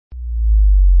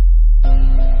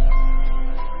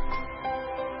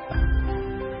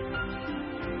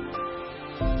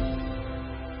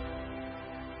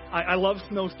I love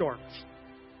snowstorms.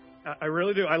 I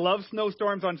really do. I love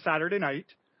snowstorms on Saturday night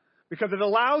because it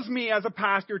allows me as a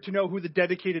pastor to know who the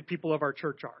dedicated people of our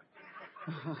church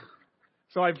are.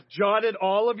 So I've jotted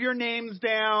all of your names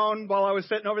down while I was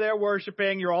sitting over there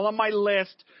worshiping. You're all on my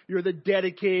list. You're the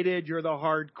dedicated. You're the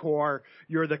hardcore.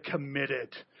 You're the committed.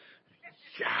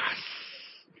 Yes.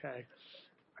 Okay.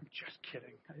 I'm just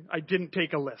kidding. I didn't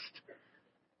take a list.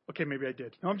 Okay, maybe I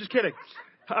did. No, I'm just kidding.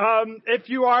 If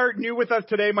you are new with us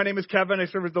today, my name is Kevin. I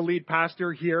serve as the lead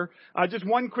pastor here. Just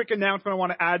one quick announcement I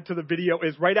want to add to the video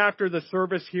is right after the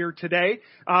service here today,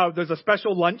 there's a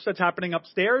special lunch that's happening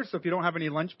upstairs. So if you don't have any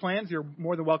lunch plans, you're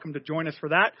more than welcome to join us for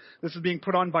that. This is being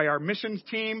put on by our missions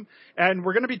team. And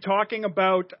we're going to be talking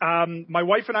about, my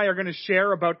wife and I are going to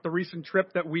share about the recent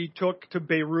trip that we took to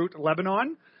Beirut,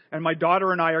 Lebanon. And my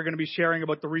daughter and I are going to be sharing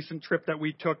about the recent trip that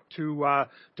we took to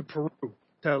Peru.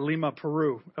 To Lima,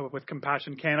 Peru, with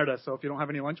Compassion Canada. So if you don't have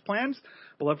any lunch plans,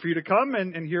 we'd love for you to come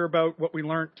and hear about what we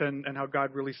learned and how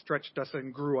God really stretched us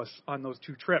and grew us on those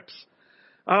two trips.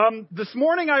 This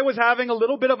morning I was having a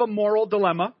little bit of a moral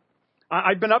dilemma.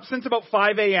 I've been up since about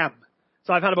 5 a.m.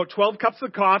 So I've had about 12 cups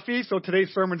of coffee, so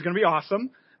today's sermon's going to be awesome.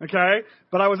 Okay?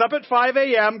 But I was up at 5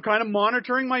 a.m. kind of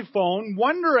monitoring my phone,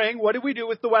 wondering what do we do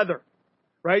with the weather?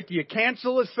 Right? Do you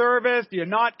cancel a service? Do you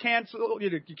not cancel? You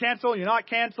cancel, you not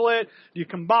cancel it? Do you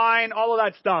combine? All of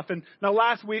that stuff. And now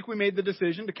last week we made the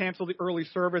decision to cancel the early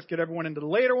service, get everyone into the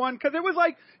later one, because it was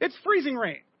like, it's freezing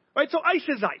rain. Right? So ice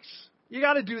is ice. You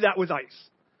got to do that with ice.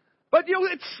 But,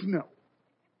 it's snow.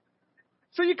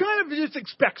 So you kind of just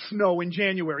expect snow in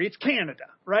January. It's Canada,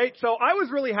 right? So I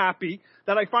was really happy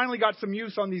that I finally got some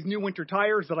use on these new winter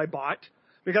tires that I bought,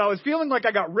 because I was feeling like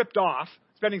I got ripped off.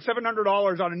 Spending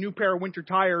 $700 on a new pair of winter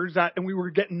tires and we were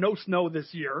getting no snow this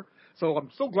year. So I'm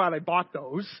so glad I bought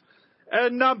those.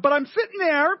 And, but I'm sitting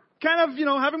there kind of,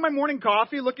 having my morning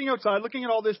coffee, looking outside, looking at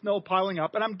all this snow piling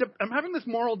up, and I'm having this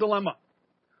moral dilemma.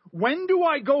 When do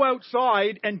I go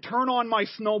outside and turn on my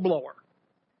snowblower?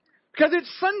 Because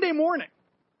it's Sunday morning.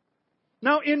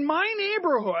 Now, in my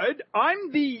neighborhood,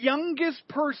 I'm the youngest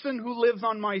person who lives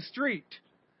on my street.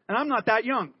 And I'm not that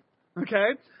young.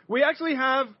 Okay? We actually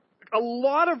have a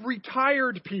lot of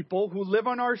retired people who live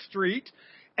on our street.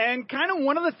 And kind of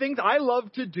one of the things I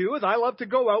love to do is I love to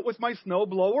go out with my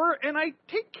snowblower and I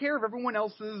take care of everyone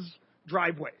else's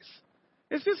driveways.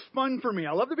 It's just fun for me.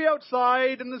 I love to be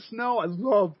outside in the snow. I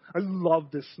love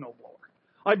this snowblower.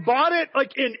 I bought it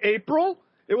like in April.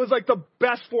 It was like the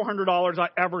best $400 I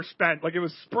ever spent. Like it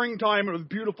was springtime. It was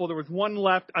beautiful. There was one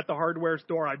left at the hardware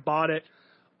store. I bought it.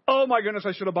 Oh my goodness,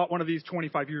 I should have bought one of these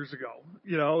 25 years ago.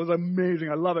 It was amazing.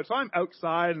 I love it. So I'm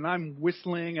outside and I'm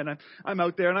whistling and I'm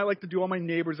out there and I like to do all my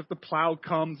neighbors if the plow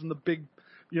comes and the big,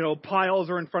 piles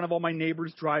are in front of all my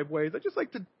neighbors' driveways. I just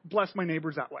like to bless my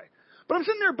neighbors that way. But I'm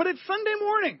sitting there, but it's Sunday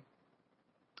morning.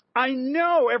 I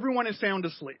know everyone is sound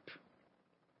asleep.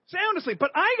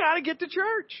 But I got to get to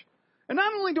church. And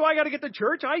not only do I got to get to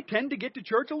church, I tend to get to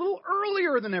church a little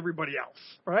earlier than everybody else,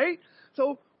 right?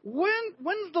 So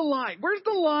when's the line? Where's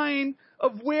the line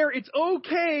of where it's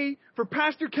okay for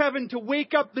Pastor Kevin to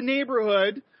wake up the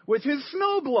neighborhood with his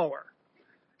snowblower?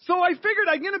 So I figured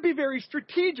I'm going to be very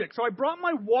strategic. So I brought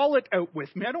my wallet out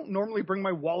with me. I don't normally bring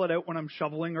my wallet out when I'm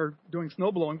shoveling or doing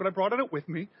snowblowing, but I brought it out with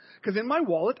me because in my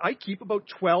wallet I keep about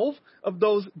 12 of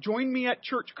those join me at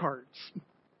church cards.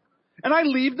 And I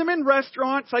leave them in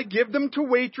restaurants. I give them to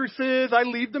waitresses. I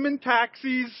leave them in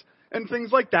taxis and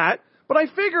things like that. But I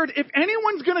figured if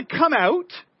anyone's going to come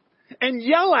out and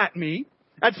yell at me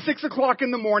at 6 o'clock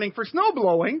in the morning for snow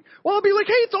blowing, well, I'll be like,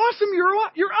 hey, it's awesome.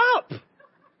 You're up.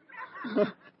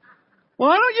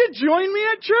 Why don't you join me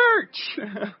at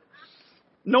church?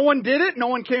 No one did it. No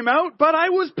one came out, but I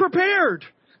was prepared.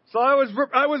 So I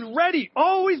was ready.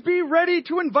 Always be ready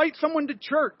to invite someone to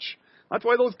church. That's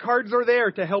why those cards are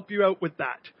there to help you out with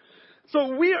that.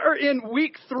 So we are in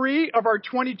week 3 of our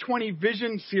 2020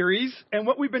 Vision series. And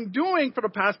what we've been doing for the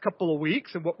past couple of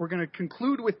weeks and what we're going to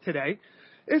conclude with today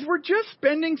is we're just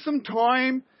spending some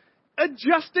time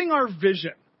adjusting our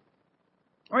vision.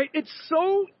 Right? It's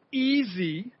so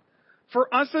easy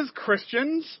for us as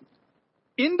Christians,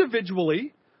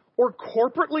 individually or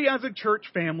corporately as a church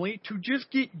family, to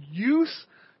just get used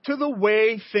to the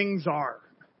way things are.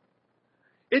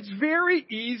 It's very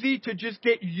easy to just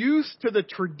get used to the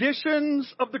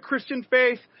traditions of the Christian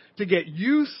faith, to get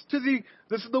used to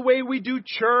this is the way we do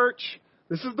church,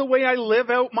 this is the way I live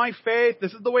out my faith,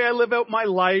 this is the way I live out my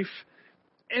life.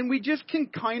 And we just can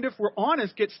kind of, if we're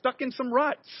honest, get stuck in some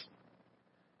ruts.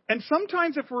 And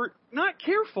sometimes if we're not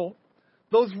careful,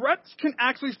 those ruts can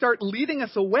actually start leading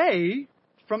us away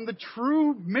from the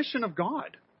true mission of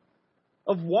God.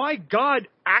 of why God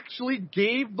actually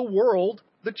gave the world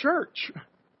the church.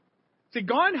 See,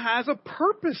 God has a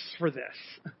purpose for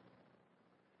this.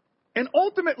 And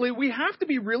ultimately, we have to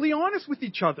be really honest with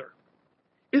each other.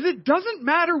 It doesn't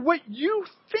matter what you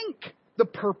think the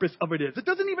purpose of it is. It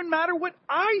doesn't even matter what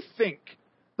I think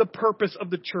the purpose of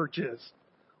the church is.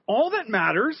 All that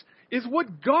matters is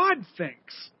what God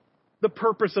thinks the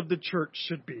purpose of the church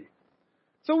should be.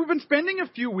 So we've been spending a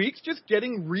few weeks just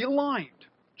getting realigned,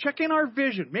 checking our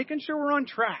vision, making sure we're on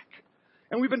track.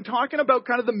 And we've been talking about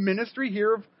kind of the ministry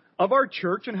here of our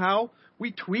church and how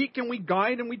we tweak and we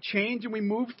guide and we change and we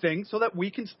move things so that we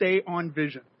can stay on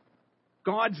vision.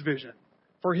 God's vision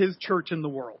for His church in the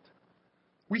world.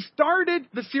 We started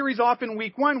the series off in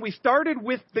week 1. We started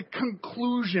with the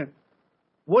conclusion.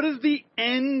 What is the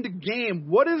end game?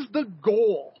 What is the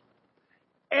goal?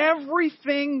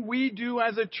 Everything we do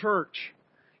as a church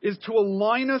is to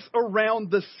align us around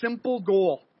the simple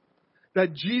goal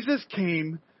that Jesus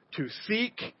came to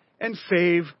seek and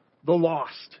save the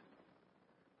lost.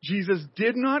 Jesus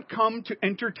did not come to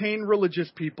entertain religious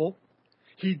people.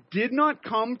 He did not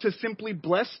come to simply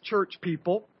bless church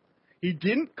people. He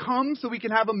didn't come so we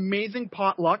can have amazing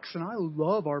potlucks, and I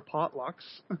love our potlucks.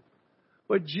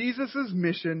 But Jesus'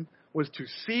 mission was to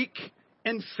seek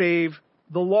and save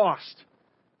the lost.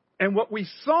 And what we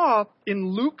saw in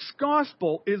Luke's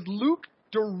gospel is Luke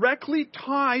directly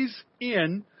ties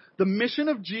in the mission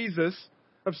of Jesus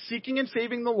of seeking and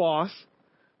saving the lost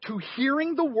to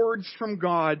hearing the words from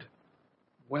God,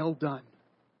 "Well done,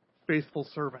 faithful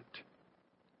servant."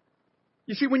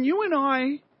 You see, when you and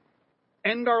I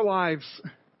end our lives,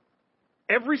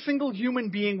 every single human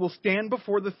being will stand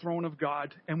before the throne of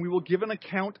God and we will give an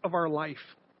account of our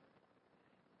life.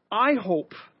 I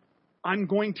hope I'm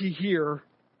going to hear,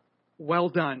 "Well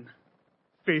done,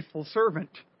 faithful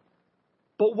servant."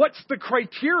 But what's the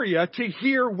criteria to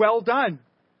hear "well done"?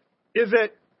 Is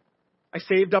it, I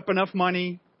saved up enough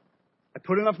money, I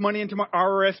put enough money into my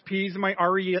RRSPs and my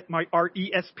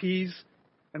RESPs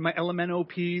and my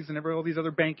LMNOPs and all these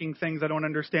other banking things I don't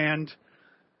understand?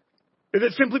 Is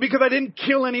it simply because I didn't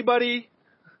kill anybody?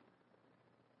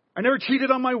 I never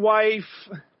cheated on my wife?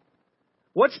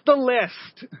 What's the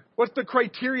list? What's the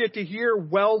criteria to hear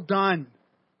 "well done"?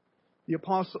 The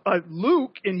apostle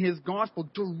Luke in his gospel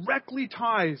directly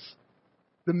ties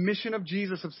the mission of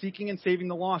Jesus of seeking and saving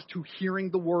the lost to hearing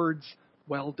the words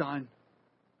 "well done."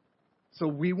 So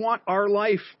we want our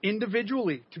life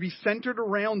individually to be centered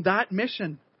around that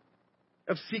mission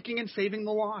of seeking and saving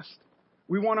the lost.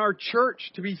 We want our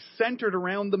church to be centered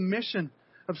around the mission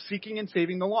of seeking and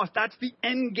saving the lost. That's the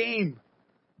end game.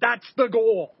 That's the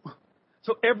goal.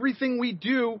 So everything we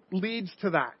do leads to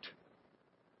that.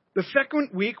 The second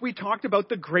week we talked about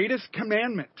the greatest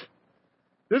commandment.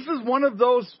 This is one of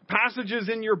those passages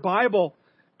in your Bible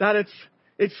that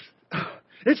it's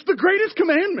the greatest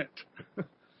commandment.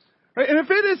 Right? And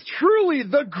if it is truly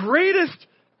the greatest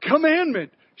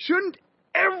commandment, shouldn't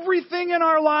everything in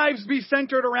our lives be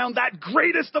centered around that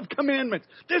greatest of commandments?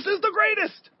 This is the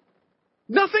greatest.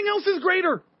 Nothing else is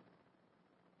greater.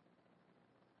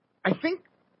 I think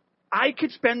I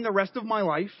could spend the rest of my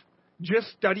life just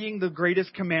studying the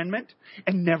greatest commandment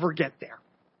and never get there.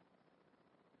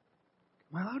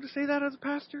 Am I allowed to say that as a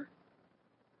pastor?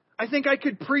 I think I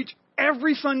could preach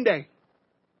every Sunday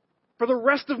for the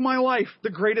rest of my life the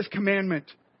greatest commandment,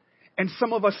 and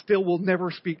some of us still will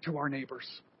never speak to our neighbors.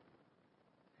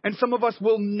 And some of us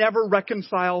will never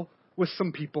reconcile with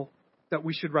some people that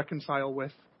we should reconcile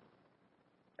with.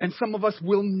 And some of us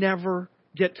will never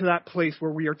get to that place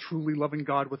where we are truly loving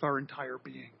God with our entire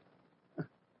being.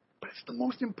 But it's the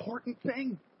most important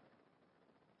thing.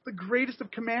 The greatest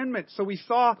of commandments. So we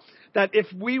saw that if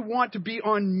we want to be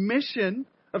on mission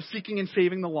of seeking and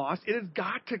saving the lost, it has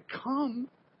got to come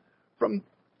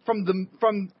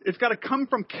it's got to come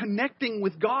from connecting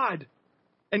with God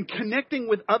and connecting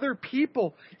with other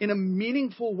people in a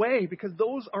meaningful way, because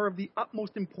those are of the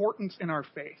utmost importance in our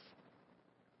faith.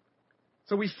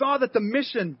 So we saw that the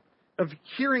mission of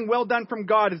hearing "well done" from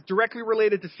God is directly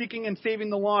related to seeking and saving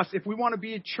the lost. If we want to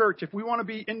be a church, if we want to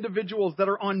be individuals that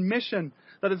are on mission,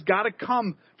 that has got to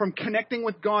come from connecting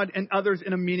with God and others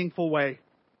in a meaningful way.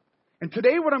 And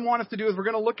today what I want us to do is we're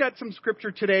going to look at some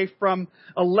scripture today from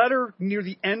a letter near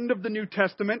the end of the New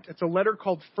Testament. It's a letter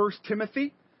called 1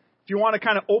 Timothy. If you want to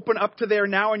kind of open up to there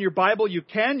now in your Bible, you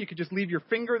can. You could just leave your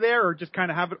finger there or just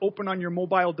kind of have it open on your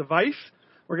mobile device.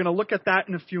 We're going to look at that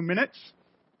in a few minutes.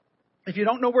 If you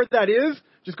don't know where that is,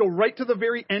 just go right to the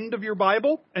very end of your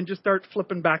Bible and just start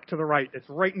flipping back to the right. It's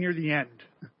right near the end.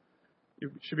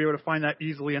 You should be able to find that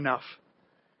easily enough.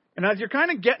 And as you're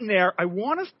kind of getting there, I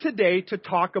want us today to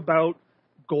talk about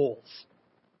goals.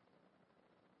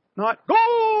 Not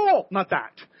goal! Not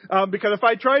that. Because if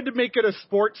I tried to make it a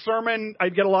sports sermon,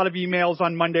 I'd get a lot of emails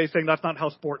on Monday saying that's not how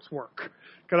sports work.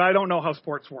 Because I don't know how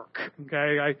sports work.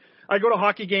 Okay? I go to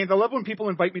hockey games. I love when people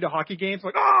invite me to hockey games.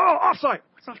 Like, oh, offside.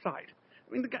 What's offside?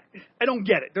 I mean, I don't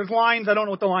get it. There's lines. I don't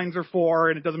know what the lines are for,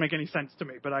 and it doesn't make any sense to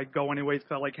me. But I go anyways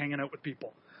because I like hanging out with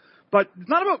people. But it's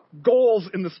not about goals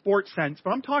in the sports sense,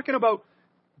 but I'm talking about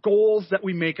goals that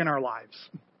we make in our lives.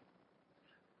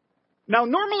 Now,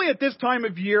 normally at this time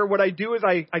of year, what I do is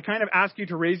I kind of ask you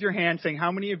to raise your hand saying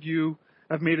how many of you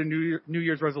have made a New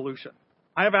Year's resolution.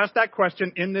 I have asked that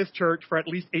question in this church for at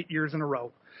least 8 years in a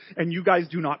row, and you guys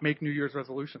do not make New Year's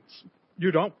resolutions.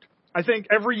 You don't. I think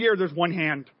every year there's one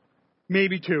hand,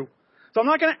 maybe two. So I'm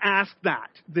not going to ask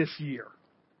that this year.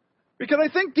 Because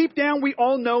I think deep down we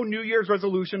all know New Year's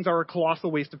resolutions are a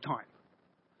colossal waste of time.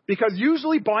 Because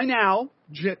usually by now,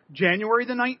 January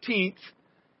the 19th,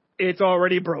 it's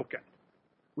already broken.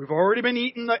 We've already been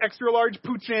eating the extra large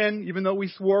poutine, even though we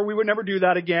swore we would never do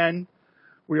that again.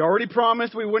 We already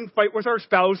promised we wouldn't fight with our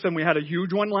spouse, and we had a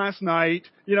huge one last night.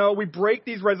 You know, we break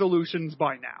these resolutions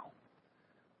by now.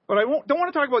 But I don't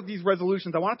want to talk about these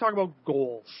resolutions. I want to talk about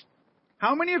goals.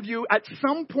 How many of you, at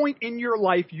some point in your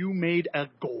life, you made a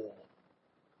goal?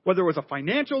 Whether it was a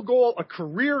financial goal, a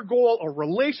career goal, a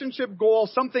relationship goal,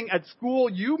 something at school,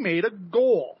 you made a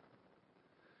goal.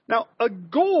 Now, a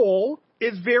goal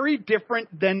is very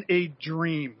different than a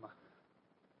dream.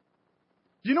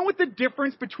 Do you know what the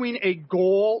difference between a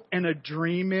goal and a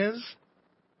dream is?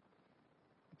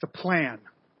 It's a plan.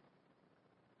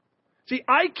 See,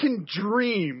 I can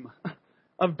dream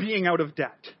of being out of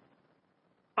debt.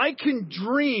 I can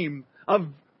dream of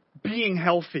being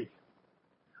healthy.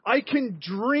 I can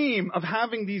dream of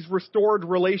having these restored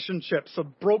relationships,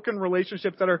 of broken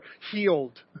relationships that are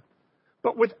healed.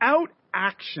 But without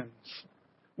actions,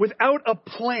 without a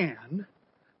plan,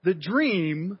 the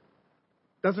dream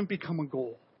doesn't become a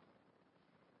goal.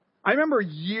 I remember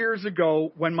years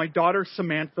ago when my daughter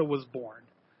Samantha was born,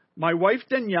 my wife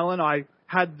Danielle and I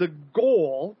had the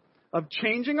goal of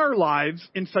changing our lives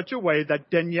in such a way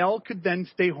that Danielle could then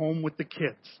stay home with the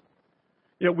kids.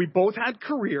 You know, we both had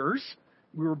careers.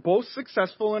 We were both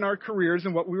successful in our careers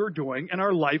and what we were doing, and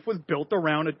our life was built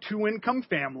around a 2-income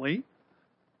family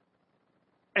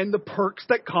and the perks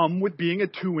that come with being a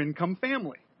 2-income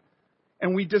family.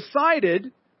 And we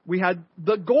decided we had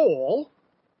the goal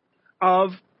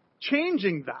of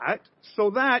changing that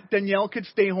so that Danielle could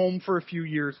stay home for a few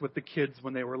years with the kids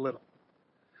when they were little.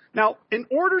 Now, in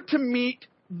order to meet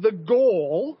the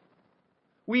goal,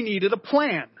 we needed a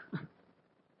plan.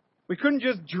 We couldn't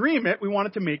just dream it. We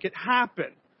wanted to make it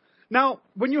happen. Now,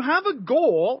 when you have a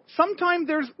goal, sometimes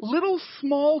there's little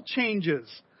small changes,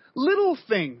 little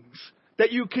things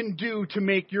that you can do to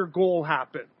make your goal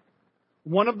happen.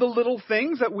 One of the little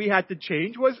things that we had to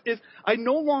change is I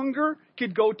no longer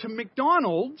could go to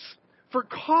McDonald's for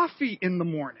coffee in the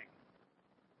morning.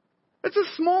 It's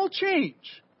a small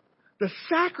change. The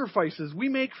sacrifices we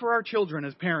make for our children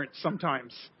as parents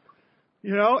sometimes,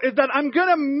 you know, is that I'm going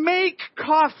to make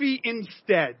coffee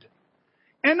instead.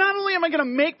 And not only am I going to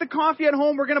make the coffee at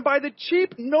home, we're going to buy the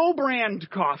cheap, no-brand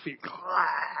coffee.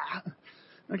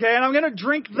 Okay, and I'm going to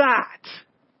drink that.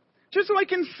 Just so I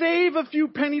can save a few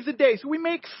pennies a day. So we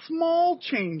make small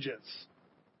changes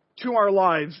to our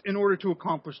lives in order to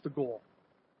accomplish the goal.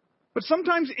 But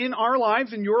sometimes in our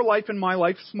lives, in your life, in my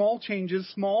life, small changes,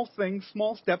 small things,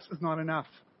 small steps is not enough.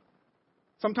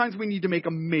 Sometimes we need to make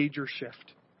a major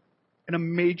shift and a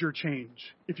major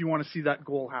change if you want to see that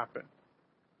goal happen.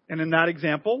 And in that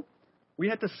example, we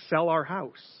had to sell our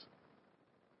house.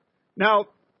 Now,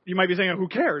 you might be saying, who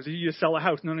cares? You just sell a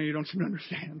house. No, you don't seem to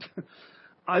understand.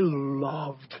 I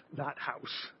loved that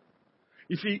house.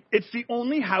 You see, it's the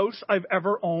only house I've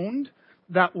ever owned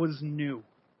that was new.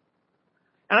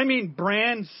 And I mean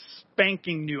brand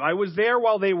spanking new. I was there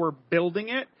while they were building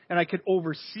it, and I could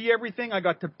oversee everything. I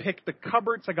got to pick the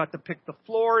cupboards. I got to pick the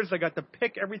floors. I got to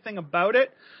pick everything about it.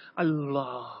 I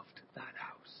loved that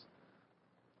house.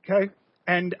 Okay?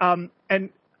 And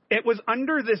it was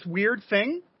under this weird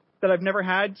thing that I've never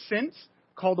had since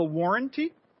called a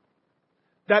warranty.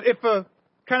 That if a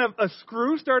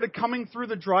screw started coming through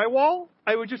the drywall,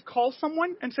 I would just call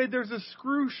someone and say, there's a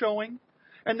screw showing.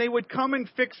 And they would come and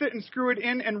fix it and screw it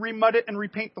in and remud it and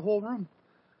repaint the whole room.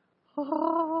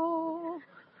 Oh.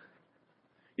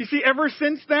 You see, ever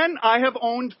since then, I have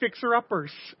owned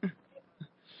fixer-uppers.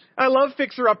 I love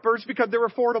fixer-uppers because they're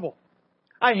affordable.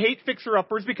 I hate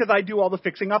fixer-uppers because I do all the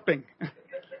fixing-upping.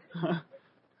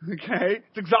 Okay?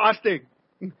 It's exhausting.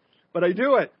 But I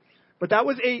do it. But that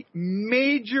was a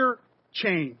major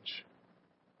change.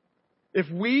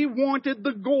 If we wanted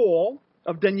the goal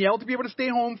of Danielle to be able to stay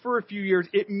home for a few years,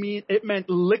 it meant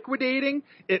liquidating,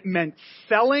 it meant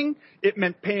selling, it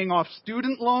meant paying off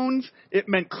student loans, it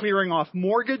meant clearing off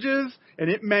mortgages, and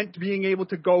it meant being able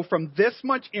to go from this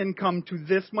much income to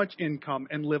this much income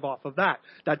and live off of that.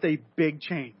 That's a big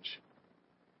change.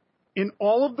 In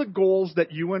all of the goals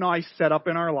that you and I set up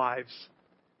in our lives,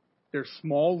 there's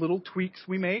small little tweaks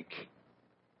we make,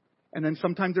 and then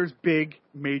sometimes there's big,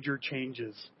 major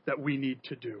changes that we need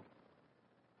to do.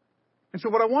 And so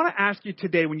what I want to ask you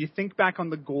today, when you think back on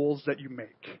the goals that you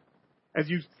make, as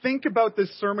you think about this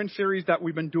sermon series that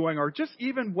we've been doing, or just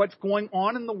even what's going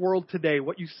on in the world today,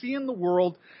 what you see in the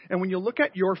world, and when you look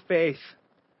at your faith,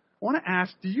 I want to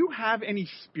ask, do you have any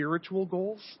spiritual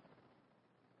goals?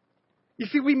 You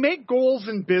see, we make goals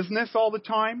in business all the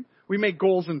time. We make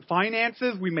goals in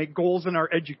finances. We make goals in our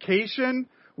education.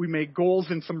 We make goals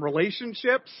in some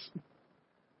relationships.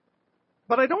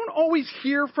 But I don't always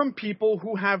hear from people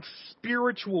who have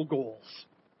spiritual goals,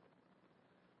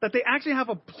 that they actually have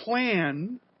a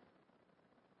plan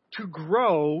to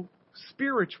grow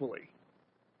spiritually.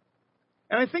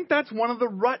 And I think that's one of the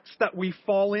ruts that we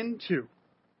fall into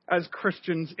as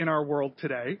Christians in our world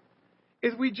today,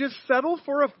 is we just settle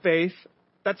for a faith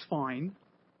that's fine,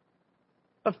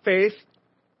 a faith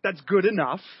that's good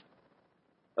enough,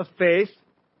 a faith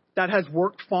that has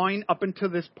worked fine up until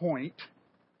this point,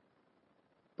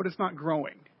 but it's not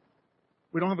growing.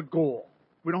 We don't have a goal.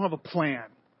 We don't have a plan.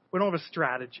 We don't have a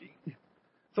strategy.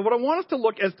 So what I want us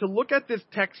to look at this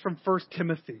text from 1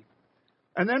 Timothy.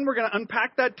 And then we're going to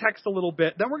unpack that text a little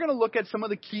bit. Then we're going to look at some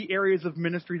of the key areas of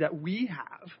ministry that we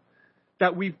have,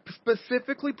 that we've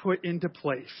specifically put into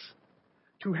place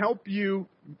to help you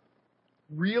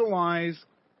realize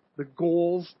the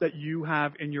goals that you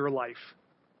have in your life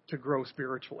to grow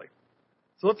spiritually.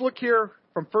 So let's look here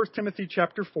from 1 Timothy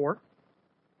chapter 4.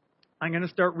 I'm going to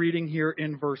start reading here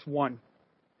in verse 1.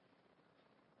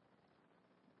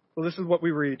 So this is what we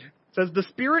read. It says, "The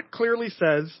Spirit clearly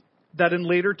says that in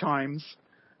later times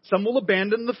some will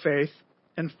abandon the faith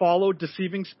and follow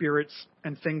deceiving spirits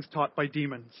and things taught by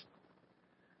demons.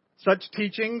 Such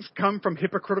teachings come from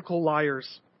hypocritical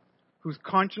liars, whose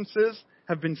consciences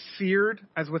have been seared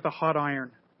as with a hot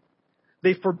iron.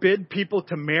 They forbid people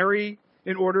to marry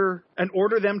and order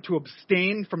them to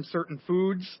abstain from certain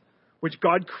foods, which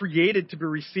God created to be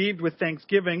received with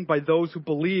thanksgiving by those who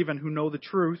believe and who know the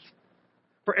truth.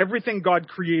 For everything God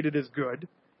created is good,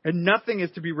 and nothing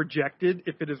is to be rejected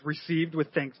if it is received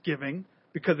with thanksgiving,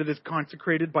 because it is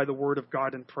consecrated by the word of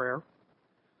God in prayer.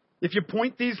 If you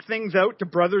point these things out to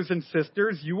brothers and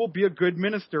sisters, you will be a good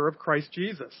minister of Christ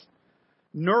Jesus,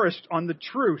 nourished on the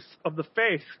truth of the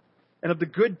faith and of the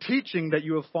good teaching that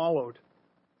you have followed.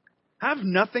 Have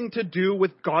nothing to do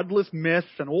with godless myths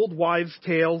and old wives'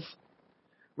 tales.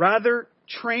 Rather,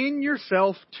 train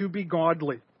yourself to be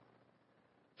godly.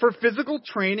 For physical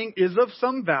training is of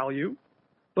some value,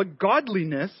 but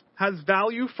godliness has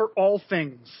value for all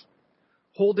things,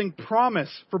 holding promise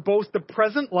for both the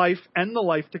present life and the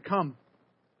life to come.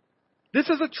 This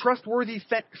is a trustworthy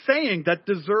saying that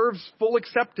deserves full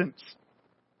acceptance.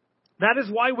 That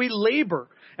is why we labor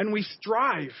and we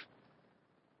strive,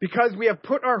 because we have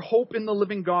put our hope in the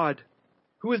living God,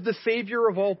 who is the Savior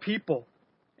of all people,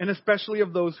 and especially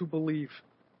of those who believe.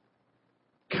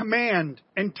 Command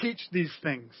and teach these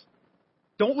things.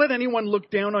 Don't let anyone look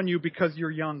down on you because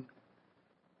you're young,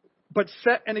 but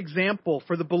set an example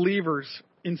for the believers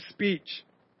in speech,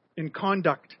 in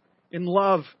conduct, in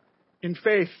love, in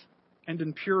faith, and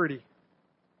in purity.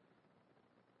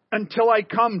 Until I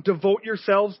come, devote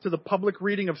yourselves to the public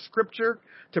reading of Scripture,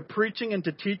 to preaching and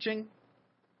to teaching.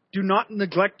 Do not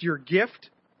neglect your gift,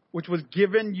 which was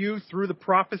given you through the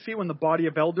prophecy when the body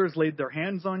of elders laid their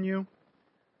hands on you.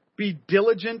 Be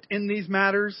diligent in these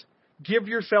matters. Give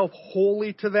yourself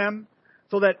wholly to them,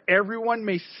 so that everyone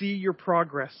may see your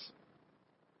progress.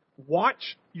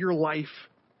 Watch your life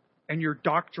and your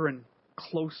doctrine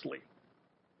closely.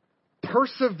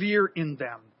 Persevere in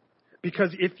them,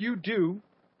 because if you do,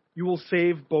 you will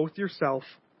save both yourself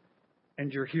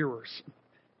and your hearers.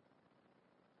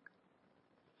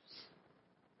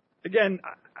 Again,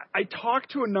 I talk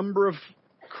to a number of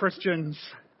Christians,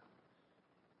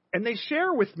 and they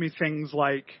share with me things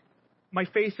like, my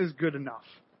faith is good enough.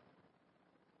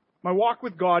 My walk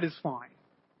with God is fine.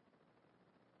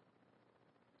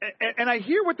 And I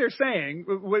hear what they're saying.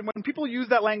 When people use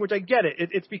that language, I get it.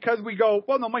 It's because we go,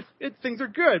 well, no, things are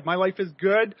good. My life is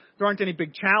good. There aren't any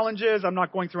big challenges. I'm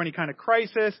not going through any kind of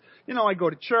crisis. I go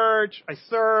to church. I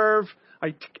serve.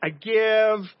 I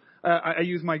give. I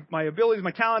use my abilities,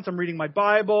 my talents. I'm reading my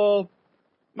Bible.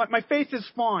 My faith is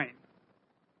fine.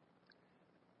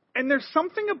 And there's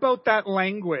something about that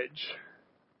language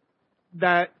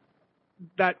that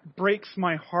breaks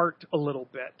my heart a little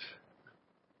bit.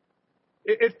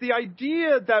 It's the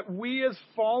idea that we as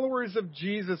followers of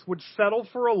Jesus would settle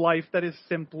for a life that is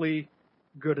simply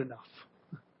good enough.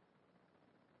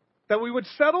 That we would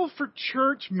settle for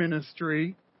church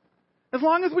ministry as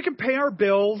long as we can pay our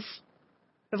bills,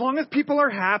 as long as people are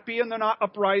happy and they're not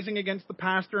uprising against the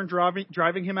pastor and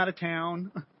driving him out of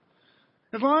town,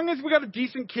 as long as we got a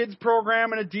decent kids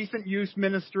program and a decent youth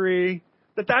ministry,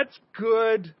 that's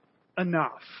good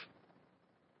enough.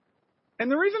 And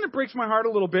the reason it breaks my heart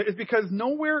a little bit is because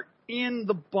nowhere in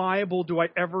the Bible do I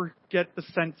ever get the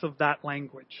sense of that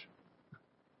language.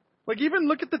 Like, even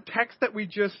look at the text that we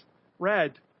just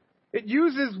read. It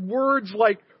uses words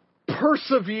like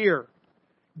persevere,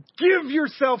 give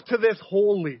yourself to this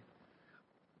wholly,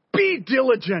 be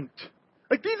diligent.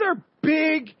 Like, these are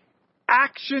big,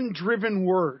 action-driven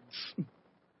words.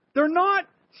 They're not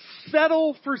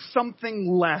settle for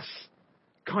something less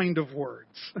kind of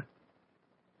words.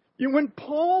 When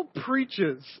Paul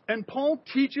preaches and Paul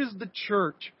teaches the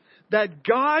church that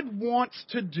God wants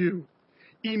to do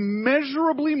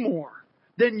immeasurably more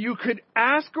than you could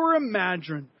ask or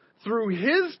imagine through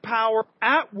His power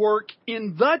at work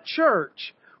in the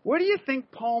church, what do you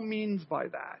think Paul means by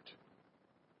that?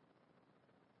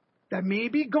 That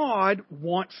maybe God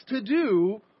wants to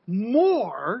do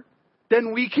more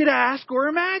than we could ask or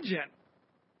imagine.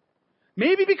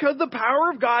 Maybe because the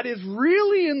power of God is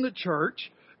really in the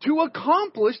church to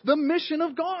accomplish the mission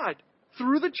of God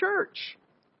through the church.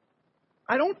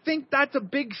 I don't think that's a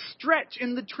big stretch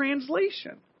in the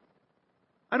translation.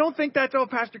 I don't think that's, oh,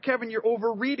 Pastor Kevin, you're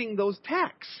overreading those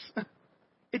texts.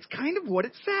 It's kind of what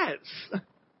it says.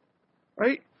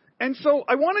 Right? And so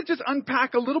I want to just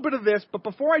unpack a little bit of this, but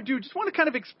before I do, just want to kind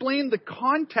of explain the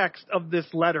context of this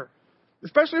letter.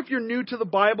 Especially if you're new to the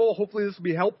Bible, hopefully this will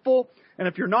be helpful. And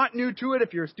if you're not new to it,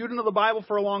 if you're a student of the Bible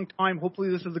for a long time, hopefully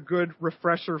this is a good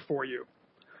refresher for you.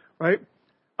 Right?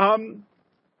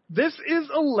 This is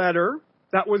a letter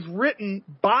that was written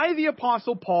by the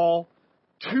Apostle Paul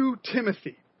to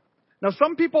Timothy. Now,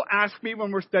 some people ask me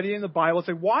when we're studying the Bible,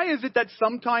 say, why is it that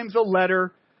sometimes a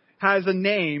letter has a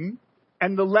name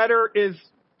and the letter is,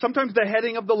 sometimes the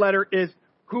heading of the letter is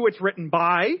who it's written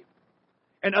by,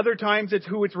 and other times it's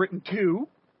who it's written to,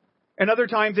 and other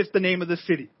times it's the name of the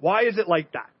city. Why is it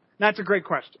like that? And that's a great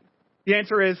question. The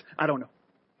answer is, I don't know.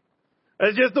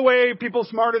 It's just the way people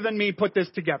smarter than me put this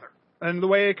together, and the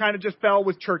way it kind of just fell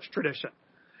with church tradition.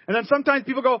 And then sometimes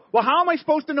people go, well, how am I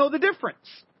supposed to know the difference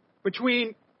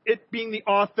between it being the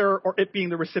author or it being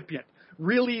the recipient?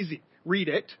 Real easy. Read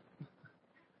it.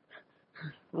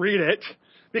 Read it.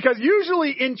 Because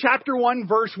usually in chapter 1,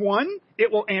 verse 1,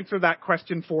 it will answer that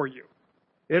question for you.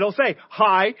 It'll say,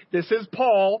 hi, this is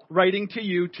Paul writing to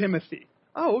you, Timothy.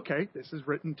 Oh, okay, this is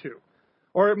written to.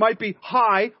 Or it might be,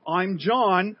 hi, I'm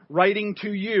John writing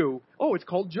to you. Oh, it's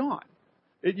called John.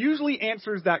 It usually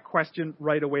answers that question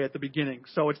right away at the beginning.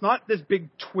 So it's not this big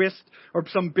twist or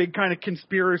some big kind of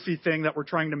conspiracy thing that we're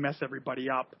trying to mess everybody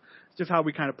up. It's just how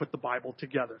we kind of put the Bible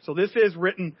together. So this is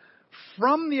written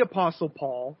from the Apostle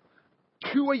Paul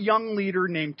to a young leader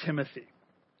named Timothy.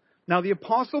 Now, the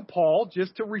Apostle Paul,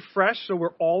 just to refresh so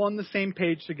we're all on the same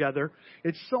page together,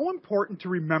 it's so important to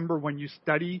remember when you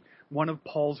study one of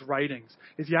Paul's writings,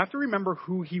 is you have to remember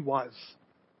who he was.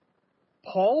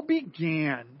 Paul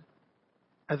began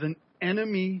as an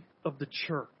enemy of the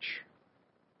church.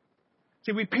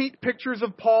 See, we paint pictures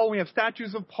of Paul, we have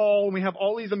statues of Paul, and we have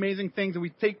all these amazing things, and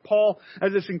we take Paul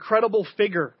as this incredible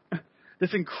figure,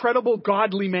 this incredible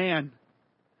godly man.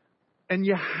 And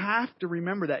you have to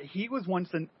remember that he was once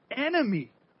an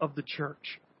enemy of the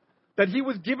church. That he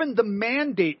was given the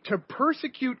mandate to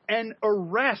persecute and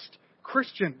arrest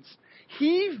Christians.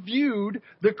 He viewed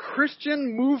the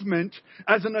Christian movement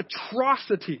as an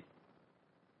atrocity.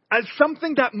 As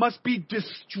something that must be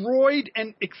destroyed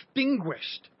and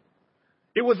extinguished.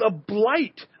 It was a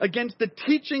blight against the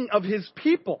teaching of his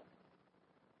people.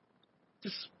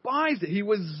 Despised it. He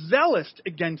was zealous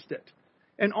against it.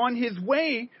 And on his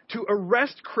way to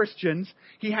arrest Christians,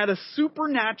 he had a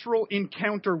supernatural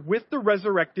encounter with the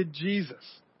resurrected Jesus,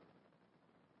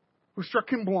 who struck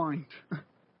him blind.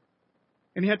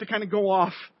 And he had to kind of go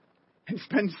off and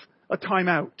spend a time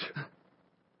out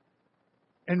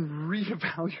and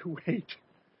reevaluate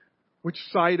which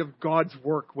side of God's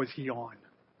work was he on.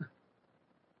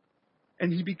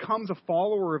 And he becomes a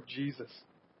follower of Jesus.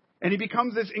 And he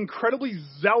becomes this incredibly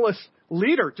zealous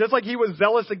leader. Just like he was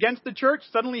zealous against the church,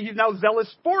 suddenly he's now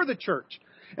zealous for the church.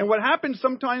 And what happens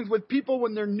sometimes with people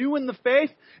when they're new in the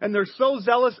faith and they're so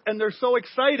zealous and they're so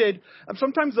excited,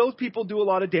 sometimes those people do a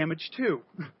lot of damage too.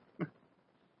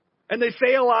 And they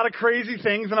say a lot of crazy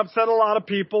things and upset a lot of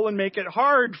people and make it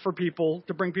hard for people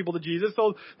to bring people to Jesus.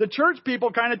 So the church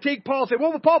people kind of take Paul and say,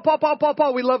 well,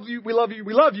 Paul, we love you,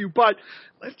 but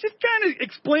let's just kind of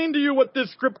explain to you what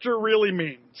this scripture really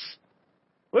means.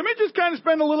 Let me just kind of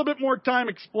spend a little bit more time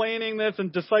explaining this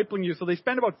and discipling you. So they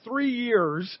spend about 3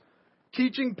 years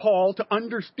teaching Paul to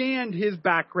understand his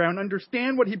background,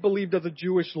 understand what he believed as a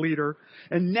Jewish leader,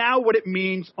 and now what it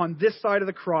means on this side of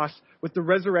the cross with the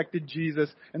resurrected Jesus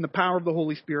and the power of the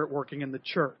Holy Spirit working in the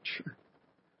church.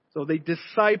 So they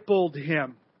discipled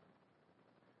him.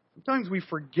 Sometimes we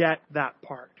forget that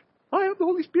part. I have the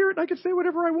Holy Spirit and I can say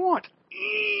whatever I want.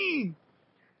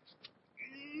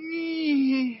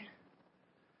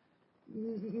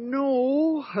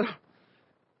 No.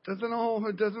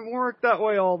 It doesn't work that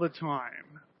way all the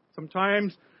time.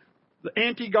 Sometimes the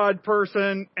anti-God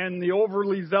person and the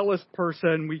overly zealous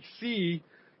person we see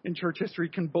in church history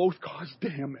can both cause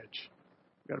damage.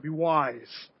 We've got to be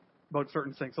wise about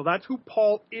certain things. So that's who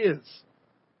Paul is.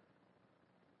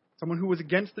 Someone who was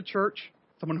against the church,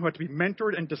 someone who had to be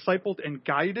mentored and discipled and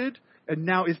guided, and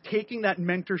now is taking that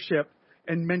mentorship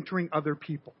and mentoring other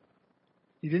people.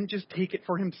 He didn't just take it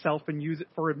for himself and use it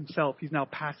for himself. He's now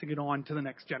passing it on to the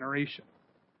next generation.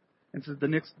 And so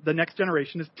the next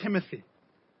generation is Timothy.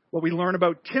 What we learn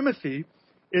about Timothy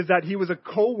is that he was a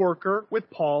co-worker with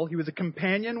Paul. He was a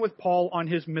companion with Paul on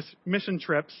his mission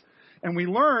trips. And we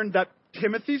learned that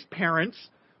Timothy's parents,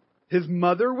 his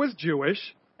mother was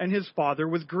Jewish and his father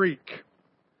was Greek.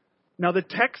 Now the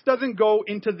text doesn't go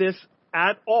into this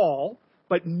at all,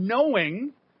 but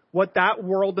knowing what that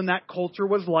world and that culture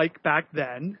was like back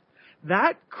then,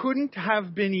 that couldn't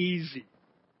have been easy.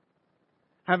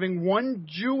 Having one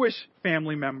Jewish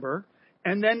family member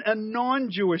and then a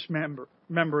non-Jewish member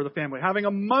of the family. Having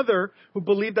a mother who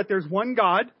believed that there's one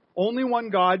God, only one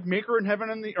God, maker in heaven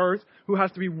and the earth, who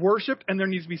has to be worshipped and there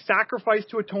needs to be sacrifice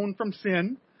to atone from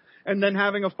sin. And then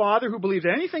having a father who believes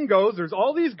anything goes, there's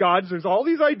all these gods, there's all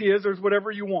these ideas, there's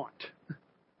whatever you want.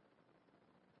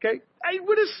 Okay? I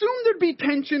would assume there'd be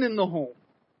tension in the home.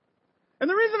 And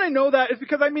the reason I know that is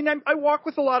because, I walk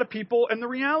with a lot of people, and the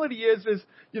reality is,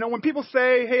 when people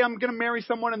say, hey, I'm going to marry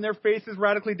someone and their faith is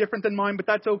radically different than mine, but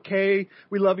that's okay,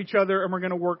 we love each other and we're going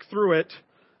to work through it.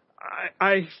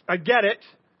 I get it.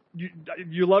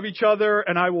 You love each other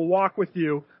and I will walk with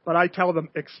you, but I tell them,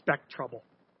 expect trouble.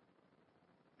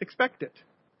 Expect it.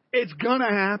 It's going to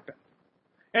happen.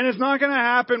 And it's not going to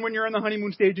happen when you're in the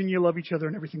honeymoon stage and you love each other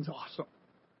and everything's awesome.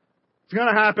 It's going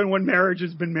to happen when marriage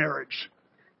has been marriage.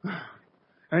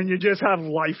 And you just have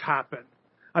life happen.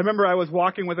 I remember I was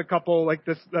walking with a couple like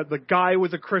this. The guy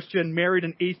was a Christian, married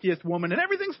an atheist woman, and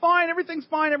everything's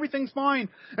fine,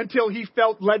 until he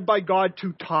felt led by God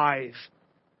to tithe.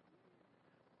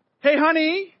 Hey,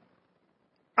 honey,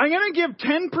 I'm going to give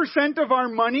 10% of our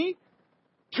money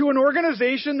to an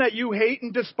organization that you hate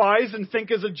and despise and think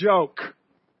is a joke.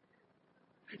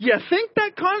 You think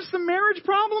that caused some marriage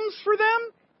problems for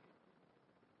them?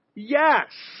 Yes,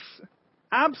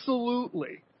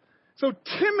 absolutely. So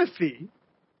Timothy,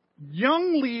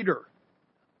 young leader,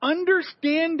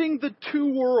 understanding the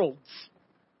two worlds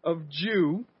of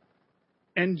Jew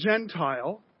and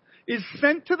Gentile, is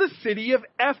sent to the city of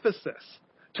Ephesus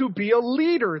to be a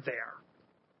leader there.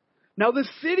 Now the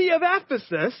city of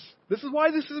Ephesus, this is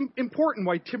why this is important,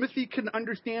 why Timothy can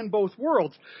understand both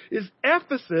worlds, is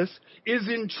Ephesus is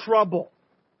in trouble.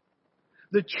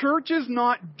 The church is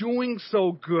not doing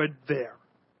so good there.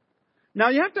 Now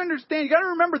you have to understand, you got to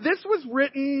remember, this was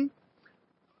written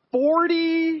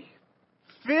 40,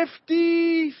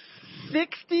 50,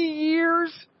 60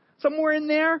 years, somewhere in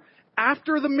there,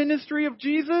 after the ministry of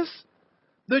Jesus.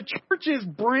 The church is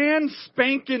brand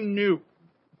spanking new.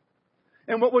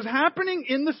 And what was happening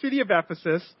in the city of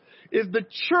Ephesus is the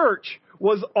church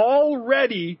was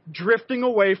already drifting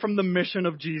away from the mission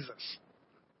of Jesus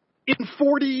in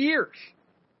 40 years.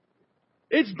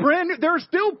 It's brand new. There are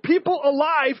still people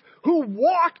alive who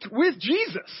walked with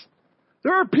Jesus.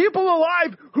 There are people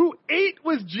alive who ate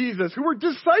with Jesus, who were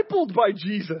discipled by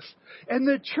Jesus. And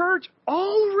the church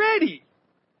already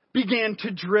began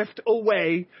to drift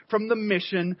away from the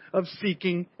mission of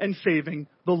seeking and saving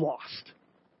the lost.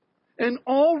 And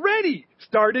already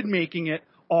started making it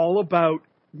all about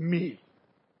me.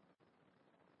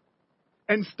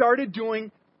 And started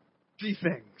doing the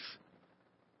things.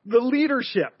 The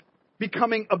leadership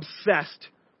becoming obsessed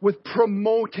with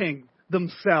promoting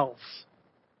themselves,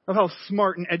 of how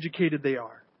smart and educated they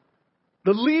are.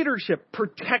 The leadership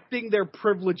protecting their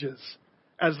privileges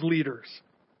as leaders.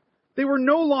 They were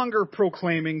no longer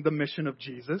proclaiming the mission of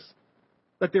Jesus,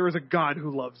 that there is a God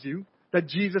who loves you, that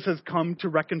Jesus has come to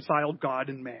reconcile God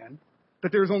and man.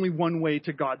 that there's only one way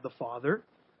to God the Father.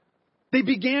 They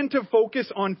began to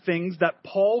focus on things that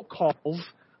Paul calls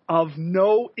of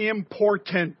no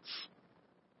importance.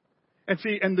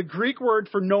 And the Greek word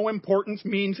for no importance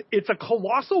means it's a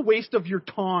colossal waste of your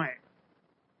time.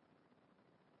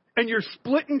 And you're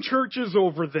splitting churches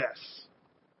over this.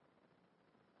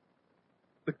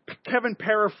 The Kevin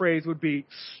paraphrase would be,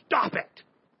 stop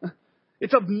it.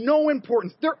 It's of no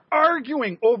importance. They're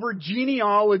arguing over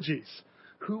genealogies.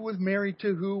 Who was married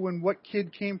to who and what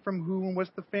kid came from who and what's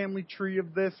the family tree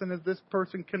of this and is this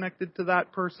person connected to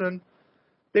that person.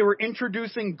 They were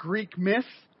introducing Greek myth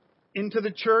into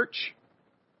the church.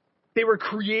 They were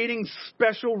creating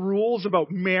special rules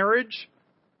about marriage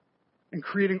and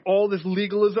creating all this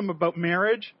legalism about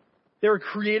marriage. They were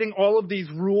creating all of these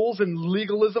rules and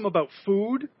legalism about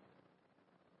food.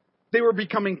 They were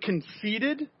becoming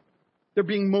conceited. They're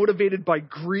being motivated by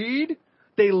greed.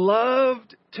 They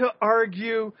loved to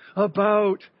argue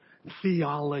about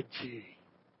theology.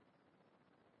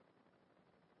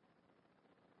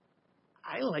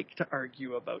 I like to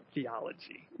argue about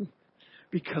theology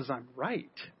because I'm right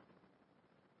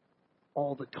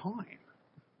all the time.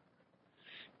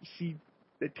 You see,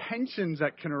 the tensions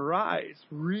that can arise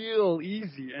real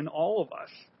easy in all of us.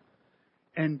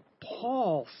 And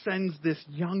Paul sends this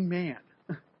young man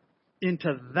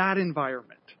into that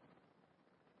environment.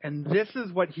 And this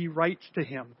is what he writes to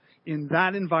him in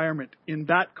that environment, in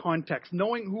that context,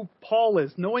 knowing who Paul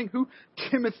is, knowing who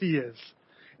Timothy is.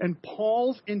 And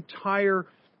Paul's entire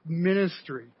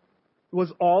ministry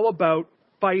was all about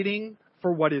fighting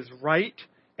for what is right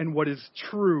and what is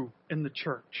true in the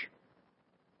church.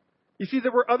 You see,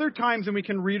 there were other times, and we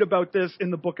can read about this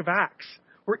in the book of Acts,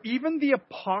 where even the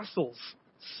apostles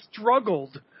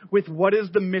struggled with what is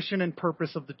the mission and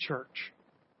purpose of the church.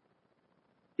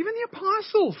 Even the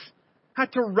apostles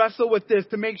had to wrestle with this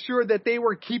to make sure that they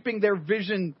were keeping their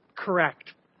vision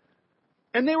correct.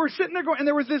 And they were sitting there going, and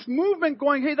there was this movement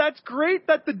going, hey, that's great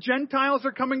that the Gentiles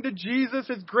are coming to Jesus.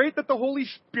 It's great that the Holy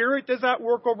Spirit is at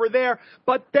work over there.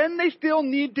 But then they still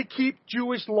need to keep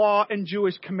Jewish law and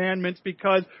Jewish commandments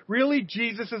because really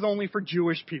Jesus is only for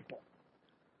Jewish people.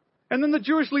 And then the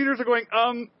Jewish leaders are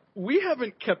going, we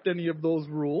haven't kept any of those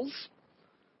rules.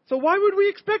 So why would we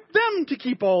expect them to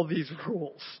keep all these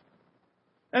rules?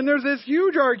 And there's this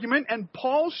huge argument, and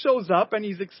Paul shows up and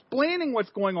he's explaining what's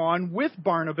going on with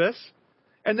Barnabas.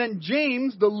 And then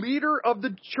James, the leader of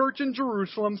the church in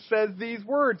Jerusalem, says these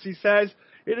words. He says,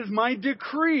 it is my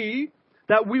decree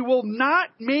that we will not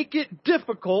make it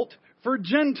difficult for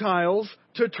Gentiles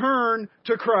to turn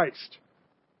to Christ.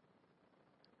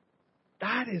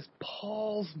 That is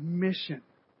Paul's mission.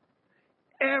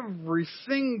 Every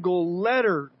single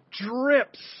letter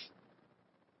drips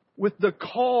with the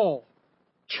call,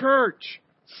 church,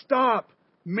 stop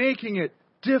making it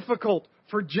difficult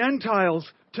for Gentiles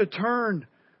to turn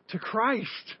to Christ.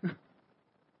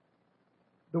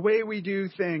 The way we do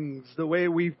things, the way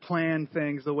we plan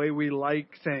things, the way we like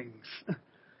things.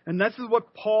 And this is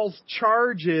what Paul's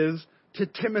charge is to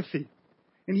Timothy.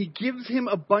 And he gives him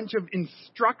a bunch of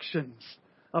instructions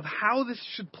of how this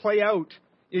should play out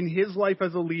in his life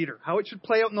as a leader, how it should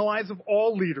play out in the lives of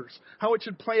all leaders, how it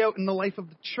should play out in the life of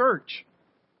the church.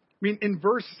 I mean, in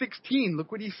verse 16,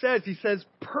 look what he says. He says,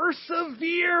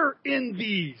 persevere in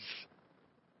these.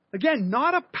 Again,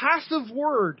 not a passive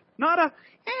word, not a,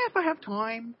 if I have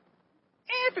time,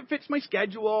 if it fits my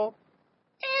schedule,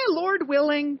 Lord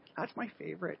willing. That's my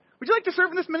favorite. Would you like to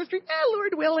serve in this ministry?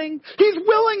 Lord willing. He's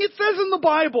willing, it says in the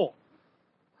Bible.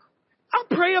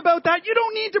 I'll pray about that. You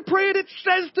don't need to pray it. It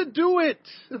says to do it.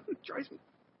 It drives me.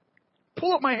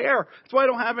 Pull up my hair. That's why I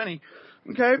don't have any.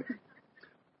 Okay?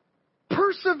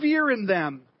 Persevere in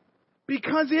them.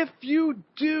 Because if you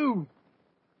do,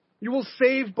 you will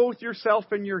save both yourself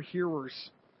and your hearers.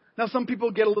 Now, some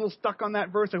people get a little stuck on that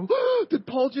verse. And, did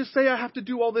Paul just say I have to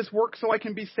do all this work so I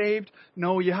can be saved?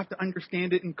 No, you have to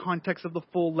understand it in context of the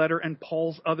full letter and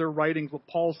Paul's other writings. What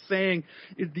Paul's saying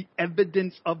is the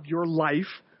evidence of your life,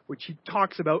 which he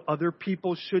talks about, other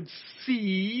people should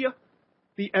see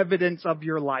the evidence of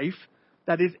your life.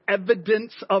 That is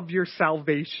evidence of your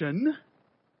salvation.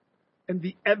 And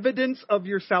the evidence of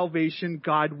your salvation,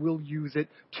 God will use it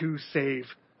to save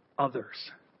others.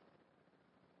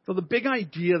 So the big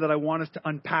idea that I want us to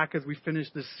unpack as we finish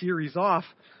this series off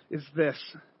is this.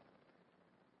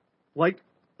 Like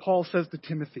Paul says to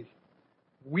Timothy,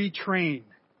 we train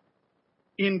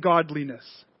in godliness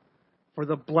for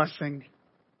the blessing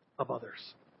of others.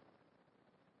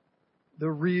 The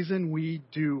reason we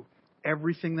do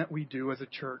everything that we do as a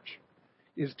church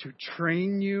is to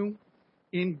train you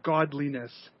in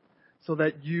godliness so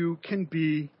that you can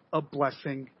be a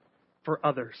blessing for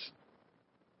others.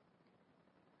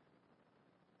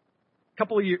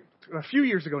 a few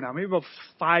years ago now, maybe about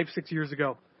 5-6 years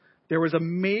ago, there was a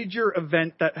major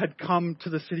event that had come to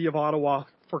the city of Ottawa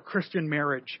for Christian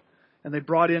marriage. And they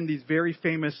brought in these very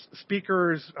famous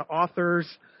speakers, authors,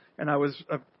 and I was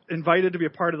invited to be a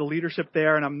part of the leadership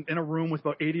there. And I'm in a room with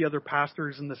about 80 other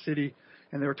pastors in the city.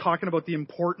 And they were talking about the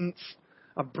importance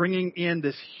of bringing in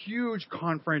this huge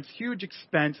conference, huge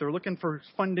expense. They were looking for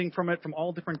funding from it from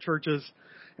all different churches.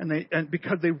 And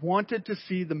because they wanted to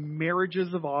see the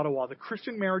marriages of Ottawa, the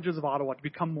Christian marriages of Ottawa, to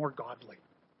become more godly.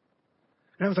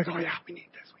 And I was like, oh yeah, we need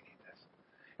this.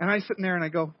 And I sit in there and I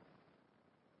go,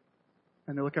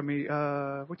 and they look at me,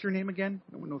 what's your name again?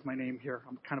 No one knows my name here.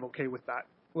 I'm kind of okay with that.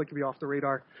 I like to be off the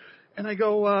radar. And I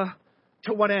go,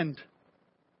 to what end?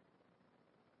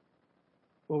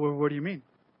 Well, what do you mean?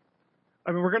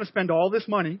 I mean, we're going to spend all this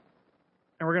money,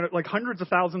 and we're going to, like, hundreds of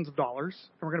thousands of dollars,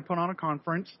 and we're going to put on a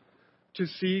conference to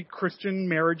see Christian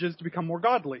marriages to become more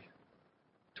godly.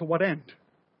 To what end?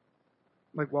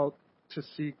 I'm like, well, to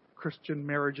see Christian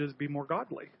marriages be more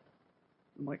godly.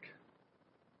 I'm like,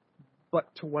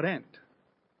 but to what end?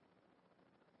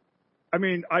 I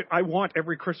mean, I want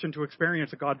every Christian to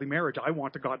experience a godly marriage. I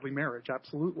want a godly marriage,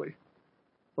 absolutely.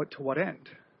 But to what end?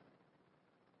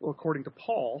 Well, according to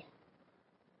Paul,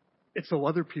 it's so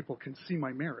other people can see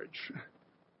my marriage.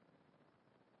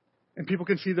 And people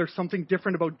can see there's something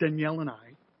different about Danielle and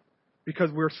I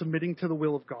because we're submitting to the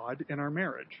will of God in our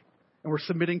marriage. And we're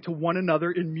submitting to one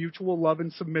another in mutual love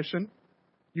and submission,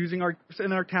 using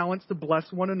our talents to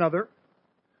bless one another,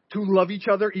 to love each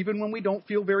other even when we don't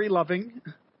feel very loving,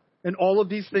 and all of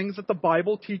these things that the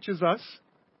Bible teaches us.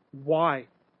 Why?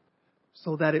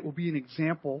 So that it will be an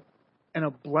example and a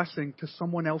blessing to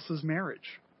someone else's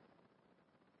marriage.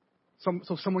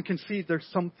 So someone can see there's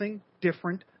something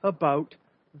different about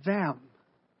them.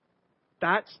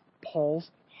 That's Paul's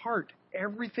heart.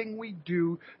 Everything we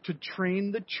do to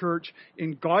train the church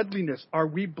in godliness. Are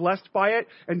we blessed by it?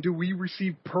 And do we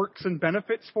receive perks and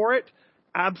benefits for it?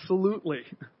 Absolutely.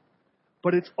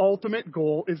 But its ultimate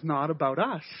goal is not about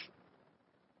us.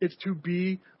 It's to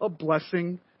be a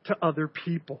blessing to other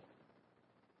people.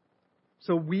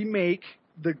 So we make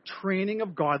the training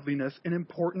of godliness an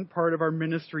important part of our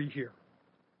ministry here.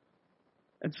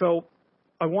 And so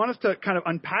I want us to kind of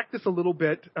unpack this a little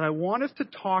bit, and I want us to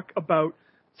talk about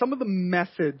some of the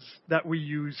methods that we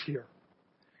use here.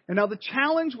 And now the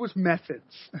challenge was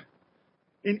methods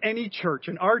in any church,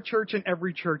 in our church, in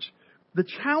every church. The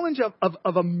challenge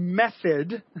of a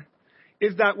method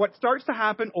is that what starts to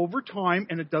happen over time,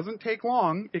 and it doesn't take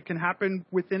long, it can happen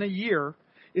within a year,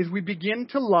 is we begin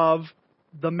to love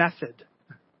the method.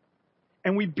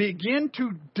 And we begin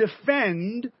to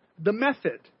defend the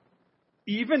method,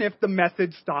 even if the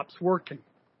method stops working.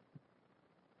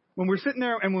 When we're sitting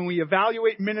there and when we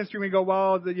evaluate ministry, we go,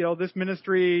 well, this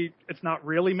ministry, it's not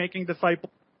really making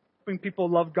disciples. Helping people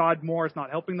love God more. It's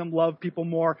not helping them love people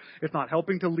more. It's not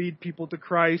helping to lead people to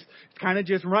Christ. It's kind of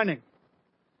just running.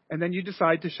 And then you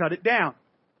decide to shut it down.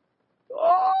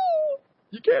 Oh,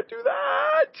 you can't do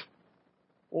that.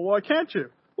 Well, why can't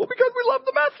you? Well, because we love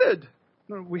the method.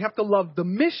 No, we have to love the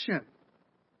mission.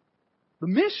 The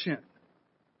mission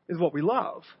is what we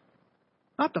love,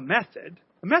 not the method.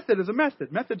 The method is a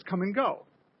method. Methods come and go.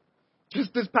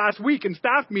 Just this past week in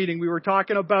staff meeting, we were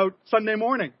talking about Sunday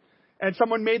morning. And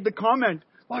someone made the comment,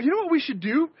 well, you know what we should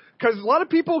do? Because a lot of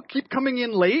people keep coming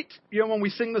in late, when we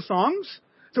sing the songs.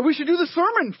 So we should do the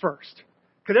sermon first.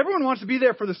 Because everyone wants to be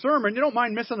there for the sermon. You don't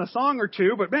mind missing a song or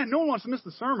two, but man, no one wants to miss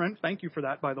the sermon. Thank you for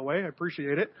that, by the way. I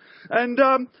appreciate it. And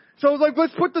so I was like,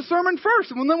 let's put the sermon first,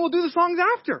 and then we'll do the songs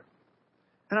after.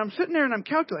 And I'm sitting there and I'm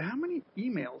calculating, how many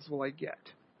emails will I get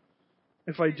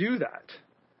if I do that?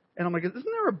 And I'm like, isn't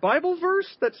there a Bible verse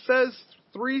that says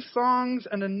 3 songs,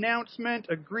 an announcement,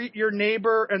 a greet your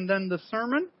neighbor, and then the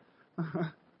sermon?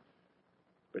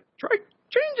 But try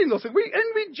changing those things. We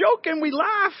joke and we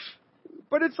laugh.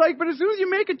 But it's like, as soon as you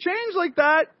make a change like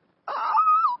that,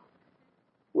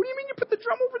 what do you mean you put the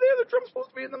drum over there? The drum's supposed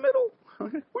to be in the middle.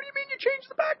 What do you mean you change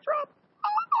the backdrop?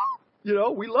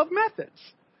 We love methods.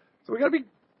 So we got to be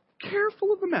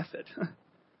careful of the method.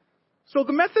 So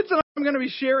the methods that I'm going to be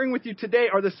sharing with you today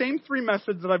are the same 3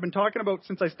 methods that I've been talking about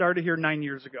since I started here 9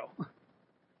 years ago.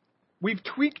 We've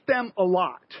tweaked them a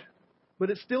lot, but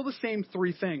it's still the same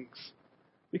 3 things.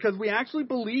 Because we actually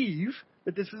believe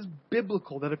that this is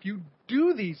biblical, that if you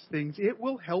do these things, it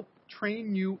will help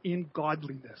train you in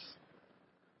godliness.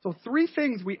 So 3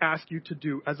 things we ask you to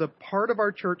do as a part of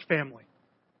our church family.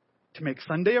 To make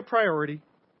Sunday a priority,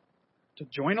 to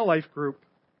join a life group,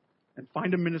 and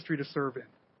find a ministry to serve in.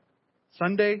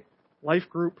 Sunday, life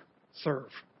group, serve.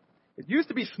 It used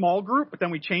to be small group, but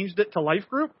then we changed it to life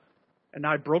group. And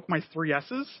I broke my 3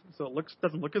 S's, so it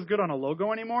doesn't look as good on a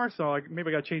logo anymore. So maybe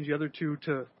I got to change the other 2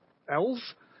 to L's.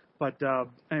 But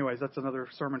anyways, that's another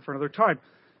sermon for another time.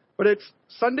 But it's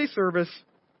Sunday service,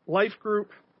 life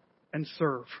group, and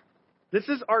serve. This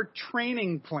is our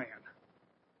training plan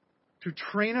to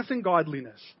train us in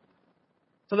godliness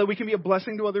so that we can be a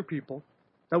blessing to other people,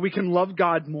 that we can love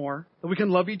God more, that we can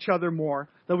love each other more,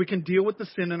 that we can deal with the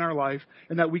sin in our life,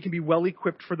 and that we can be well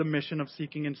equipped for the mission of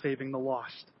seeking and saving the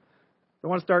lost. I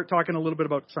want to start talking a little bit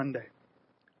about Sunday.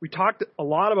 We talked a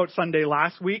lot about Sunday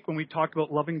last week when we talked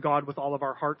about loving God with all of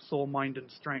our heart, soul, mind,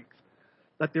 and strength.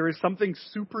 That there is something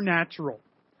supernatural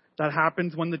that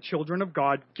happens when the children of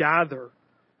God gather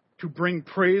to bring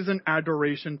praise and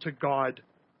adoration to God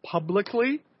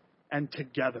publicly and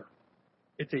together.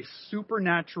 It's a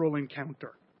supernatural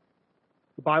encounter.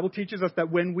 The Bible teaches us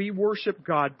that when we worship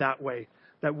God that way,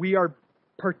 that we are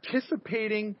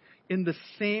participating in the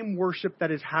same worship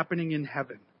that is happening in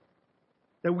heaven.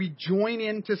 That we join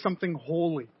into something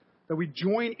holy. That we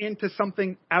join into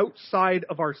something outside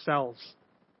of ourselves.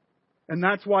 And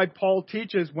that's why Paul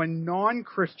teaches when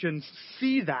non-Christians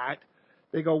see that,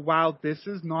 they go, wow, this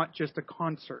is not just a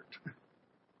concert.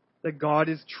 That God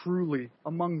is truly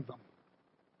among them.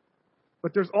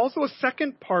 But there's also a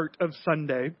second part of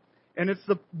Sunday, and it's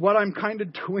what I'm kind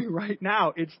of doing right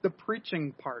now. It's the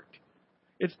preaching part.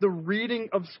 It's the reading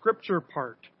of Scripture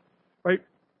part, right?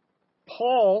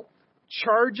 Paul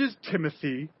charges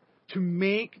Timothy to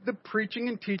make the preaching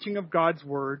and teaching of God's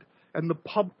Word and the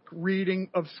public reading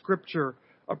of Scripture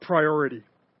a priority.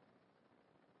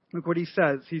 Look what he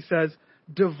says. He says,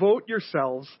 devote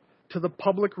yourselves to the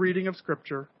public reading of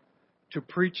Scripture, to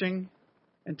preaching,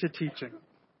 and to teaching.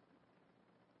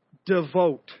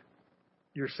 Devote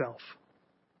yourself.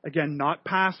 Again, not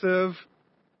passive,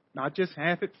 not just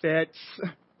half it fits,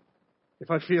 if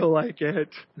I feel like it.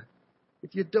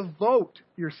 If you devote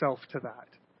yourself to that,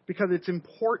 because it's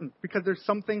important, because there's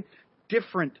something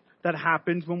different that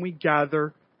happens when we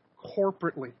gather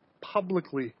corporately,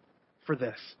 publicly for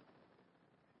this.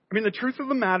 I mean, the truth of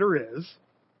the matter is,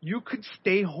 you could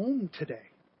stay home today.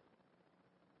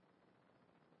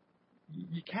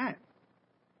 You can.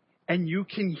 And you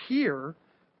can hear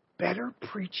better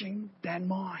preaching than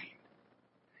mine.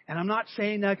 And I'm not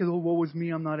saying that because, oh, woe is me,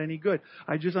 I'm not any good.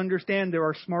 I just understand there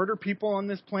are smarter people on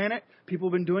this planet, people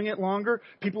who've been doing it longer,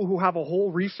 people who have a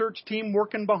whole research team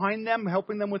working behind them,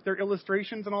 helping them with their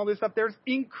illustrations and all this stuff. There's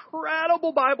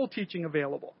incredible Bible teaching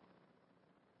available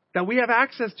that we have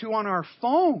access to on our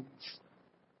phones,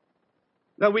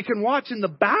 that we can watch in the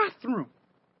bathroom.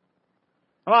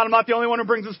 I'm not the only one who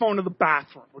brings his phone to the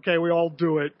bathroom, okay? We all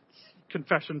do it. It's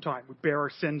confession time. We bear our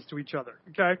sins to each other,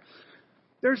 okay?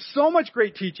 There's so much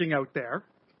great teaching out there.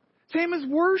 Same as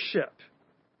worship.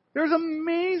 There's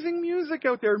amazing music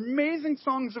out there, amazing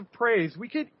songs of praise. We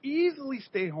could easily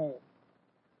stay home.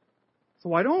 So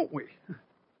why don't we?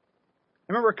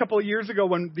 I remember a couple of years ago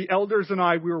when the elders and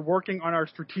we were working on our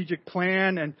strategic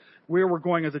plan and where we're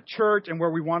going as a church and where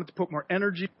we wanted to put more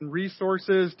energy and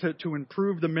resources to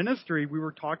improve the ministry. We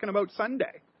were talking about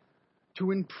Sunday,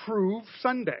 to improve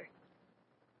Sunday.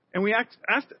 And we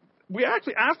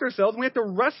actually asked ourselves, and we had to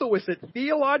wrestle with it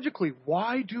theologically.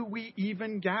 Why do we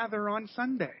even gather on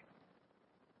Sunday?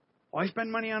 Why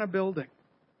spend money on a building?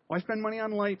 Why spend money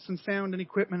on lights and sound and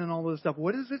equipment and all this stuff?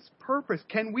 What is its purpose?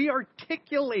 Can we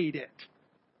articulate it?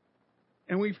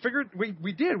 And we figured,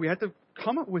 we did. We had to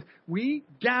come up with, we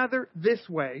gather this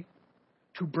way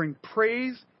to bring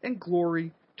praise and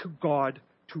glory to God,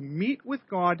 to meet with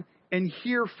God and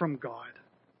hear from God.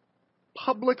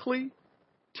 Publicly,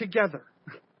 together.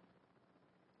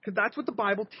 Because that's what the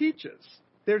Bible teaches.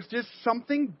 There's just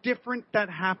something different that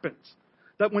happens.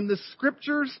 That when the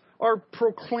Scriptures are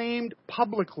proclaimed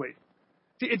publicly.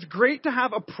 See, it's great to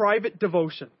have a private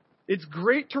devotion. It's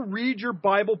great to read your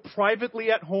Bible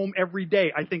privately at home every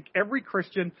day. I think every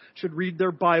Christian should read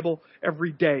their Bible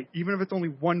every day, even if it's only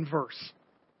one verse.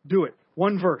 Do it.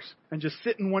 One verse. And just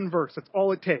sit in one verse. That's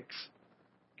all it takes.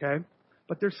 Okay?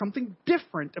 But there's something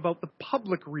different about the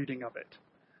public reading of it.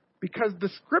 Because the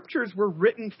Scriptures were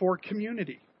written for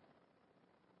community.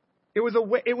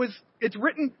 It's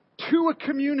written to a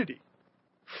community.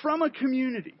 From a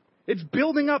community. It's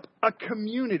building up a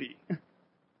community.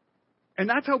 And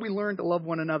that's how we learn to love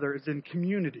one another, is in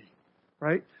community,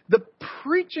 right? The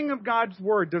preaching of God's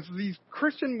Word. There's these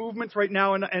Christian movements right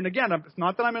now, and again, it's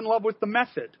not that I'm in love with the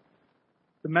method.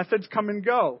 The methods come and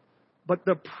go. But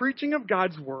the preaching of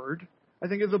God's Word, I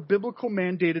think, is a biblical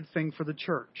mandated thing for the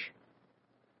church.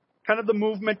 Kind of the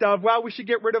movement of, well, we should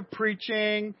get rid of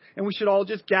preaching, and we should all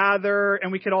just gather,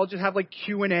 and we could all just have like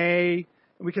Q&A,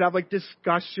 And we could have like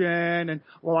discussion and,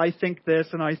 well, I think this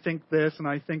and I think this and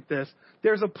I think this.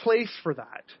 There's a place for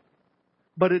that.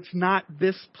 But it's not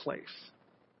this place.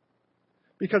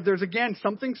 Because there's, again,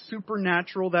 something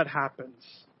supernatural that happens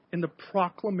in the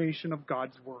proclamation of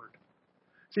God's word.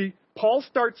 See, Paul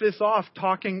starts this off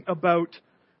talking about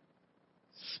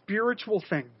spiritual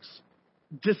things,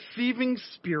 deceiving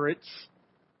spirits,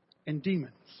 and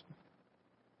demons.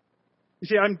 You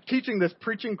see, I'm teaching this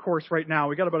preaching course right now.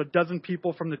 We got about a dozen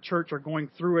people from the church are going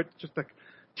through it just to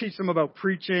teach them about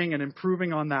preaching and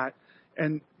improving on that.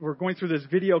 And we're going through this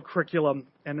video curriculum,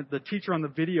 and the teacher on the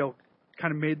video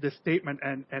kind of made this statement,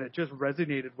 and it just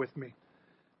resonated with me.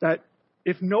 That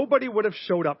if nobody would have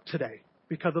showed up today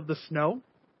because of the snow,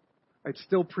 I'd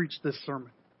still preach this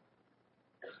sermon.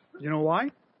 You know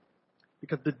why?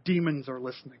 Because the demons are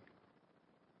listening.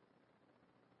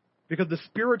 Because the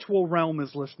spiritual realm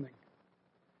is listening.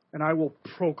 And I will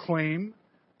proclaim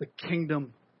the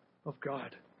kingdom of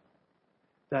God.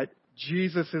 That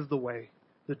Jesus is the way,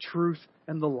 the truth,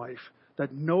 and the life.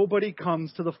 That nobody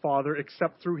comes to the Father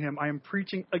except through Him. I am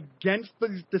preaching against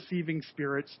these deceiving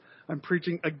spirits. I'm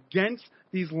preaching against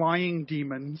these lying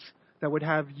demons that would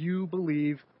have you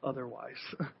believe otherwise.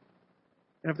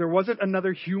 And if there wasn't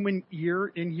another human ear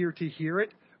in here to hear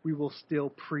it, we will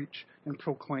still preach and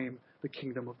proclaim the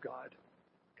kingdom of God.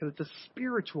 Because it's a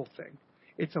spiritual thing.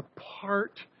 It's a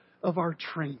part of our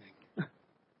training.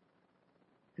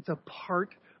 It's a part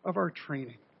of our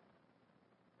training.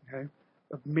 Okay?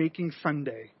 Of making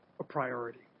Sunday a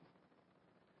priority.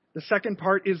 The second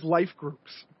part is life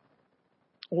groups.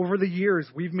 Over the years,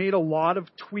 we've made a lot of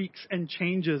tweaks and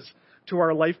changes to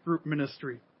our life group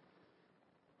ministry.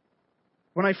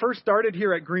 When I first started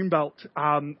here at Greenbelt,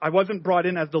 I wasn't brought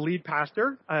in as the lead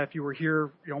pastor. If you were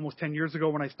here almost 10 years ago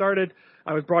when I started,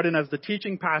 I was brought in as the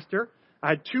teaching pastor. I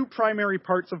had two primary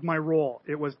parts of my role.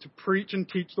 It was to preach and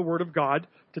teach the Word of God,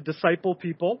 to disciple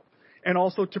people, and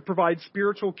also to provide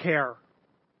spiritual care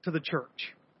to the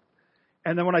church.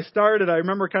 And then when I started, I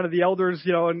remember kind of the elders,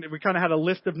 and we kind of had a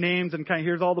list of names and kind of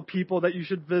here's all the people that you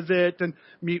should visit and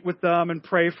meet with them and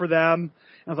pray for them.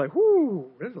 And I was like,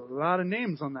 whoo, there's a lot of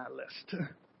names on that list.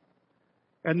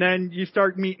 And then you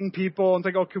start meeting people and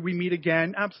it's like, oh, could we meet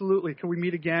again? Absolutely. Could we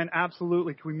meet again?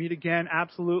 Absolutely. Could we meet again?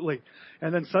 Absolutely.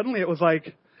 And then suddenly it was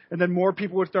like, and then more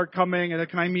people would start coming and then,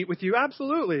 can I meet with you?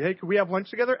 Absolutely. Hey, could we have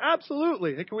lunch together?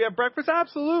 Absolutely. Hey, can we have breakfast?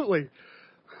 Absolutely.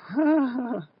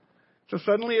 So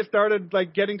suddenly it started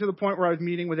like getting to the point where I was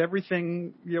meeting with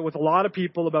everything, with a lot of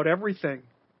people about everything.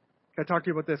 Can I talk to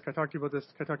you about this? Can I talk to you about this?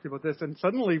 Can I talk to you about this? And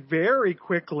suddenly, very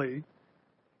quickly,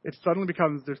 it suddenly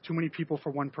becomes there's too many people for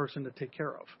one person to take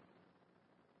care of.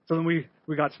 So then we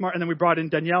got smart, and then we brought in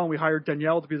Danielle, and we hired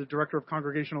Danielle to be the director of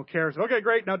congregational care. So, okay,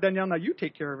 great. Now, Danielle, now you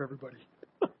take care of everybody.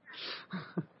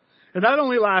 And that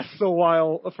only lasts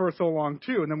for so long,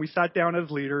 too. And then we sat down as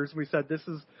leaders. We said,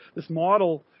 this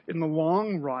model in the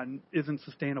long run isn't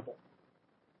sustainable.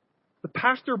 The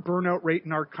pastor burnout rate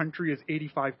in our country is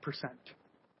 85%.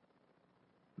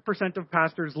 The percent of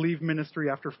pastors leave ministry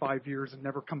after 5 years and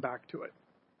never come back to it.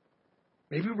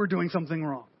 Maybe we're doing something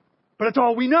wrong. But it's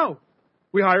all we know.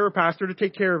 We hire a pastor to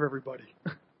take care of everybody.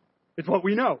 It's what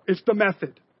we know. It's the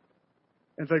method.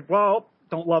 And it's like, well,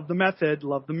 don't love the method,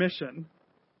 love the mission.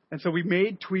 And so we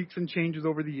made tweaks and changes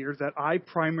over the years that I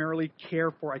primarily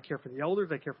care for. I care for the elders,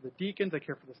 I care for the deacons, I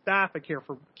care for the staff, I care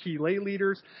for key lay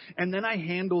leaders, and then I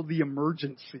handle the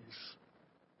emergencies.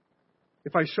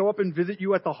 If I show up and visit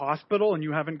you at the hospital and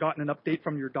you haven't gotten an update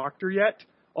from your doctor yet,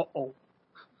 it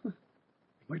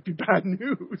might be bad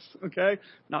news, okay?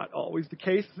 Not always the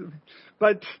case,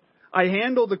 but I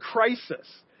handle the crisis.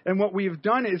 And what we've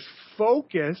done is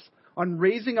focus on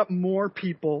raising up more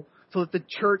people so that the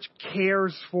church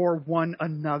cares for one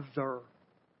another.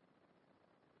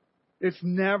 It's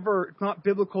not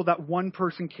biblical that one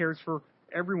person cares for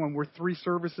everyone. We're 3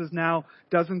 services now,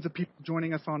 dozens of people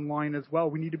joining us online as well.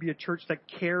 We need to be a church that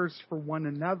cares for one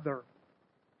another.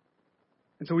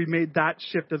 And so we made that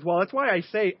shift as well. That's why I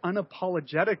say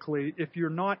unapologetically, if you're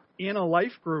not in a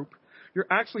life group, you're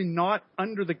actually not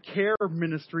under the care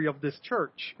ministry of this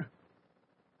church.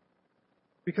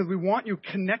 Because we want you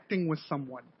connecting with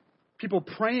someone. People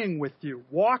praying with you,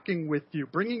 walking with you,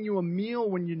 bringing you a meal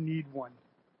when you need one.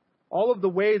 All of the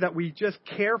way that we just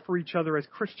care for each other as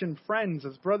Christian friends,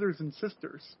 as brothers and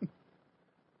sisters.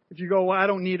 If you go, well, I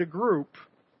don't need a group.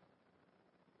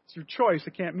 It's your choice.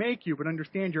 I can't make you, but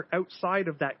understand you're outside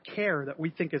of that care that we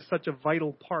think is such a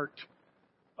vital part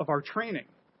of our training.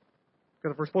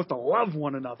 Because if we're supposed to love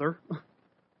one another,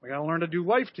 we got to learn to do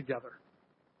life together.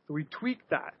 So we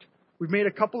tweaked that. We've made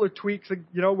a couple of tweaks,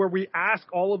 where we ask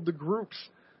all of the groups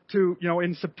to,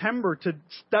 in September to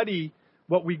study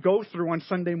what we go through on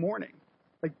Sunday morning.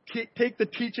 Like, take the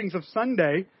teachings of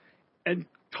Sunday and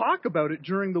talk about it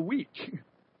during the week.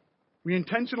 We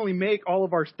intentionally make all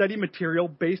of our study material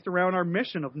based around our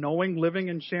mission of knowing, living,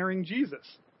 and sharing Jesus.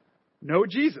 Know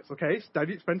Jesus, okay?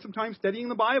 Spend some time studying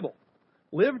the Bible.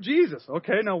 Live Jesus.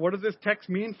 Okay, now what does this text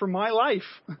mean for my life?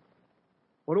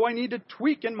 What do I need to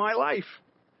tweak in my life?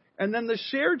 And then to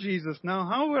share Jesus. Now,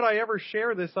 how would I ever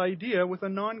share this idea with a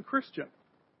non-Christian?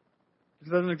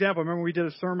 Just as an example, I remember we did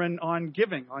a sermon on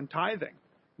giving, on tithing.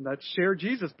 And that share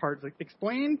Jesus part. Like,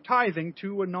 explain tithing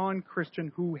to a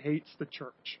non-Christian who hates the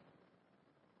church.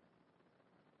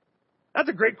 That's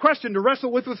a great question to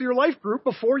wrestle with your life group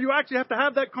before you actually have to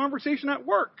have that conversation at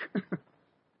work.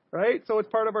 Right? So it's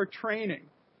part of our training.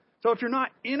 So if you're not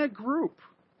in a group,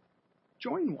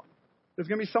 join one. There's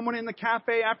going to be someone in the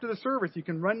cafe after the service. You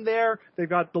can run there. They've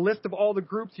got the list of all the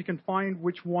groups. You can find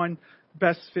which one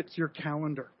best fits your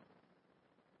calendar.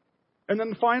 And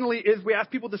then finally is we ask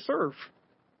people to serve.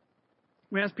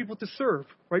 We ask people to serve.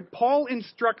 Right? Paul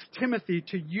instructs Timothy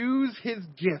to use his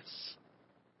gifts.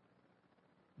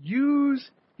 Use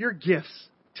your gifts,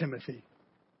 Timothy.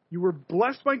 You were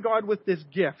blessed by God with this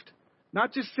gift,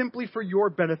 not just simply for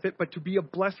your benefit, but to be a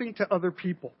blessing to other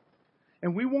people.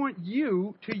 And we want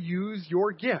you to use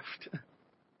your gift.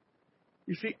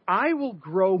 You see, I will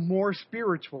grow more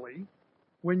spiritually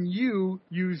when you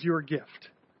use your gift.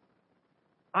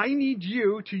 I need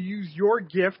you to use your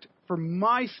gift for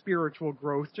my spiritual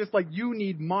growth, just like you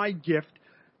need my gift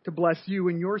to bless you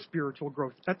in your spiritual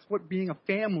growth. That's what being a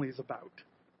family is about.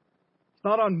 It's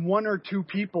not on one or two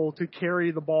people to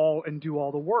carry the ball and do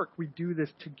all the work. We do this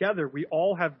together. We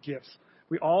all have gifts.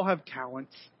 We all have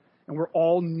talents. And we're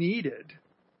all needed,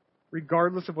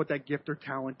 regardless of what that gift or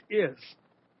talent is.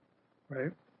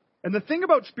 Right? And the thing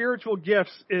about spiritual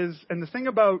gifts is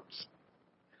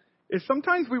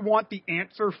sometimes we want the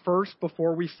answer first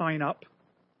before we sign up.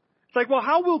 It's like, well,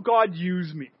 how will God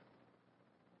use me?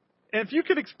 And if you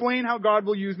could explain how God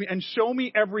will use me and show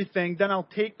me everything, then I'll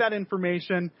take that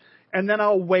information and then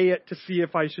I'll weigh it to see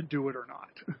if I should do it or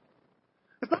not.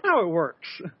 That's not how it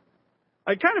works.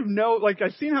 I kind of know, like,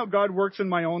 I've seen how God works in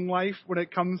my own life when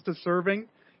it comes to serving,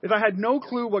 is I had no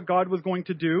clue what God was going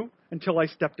to do until I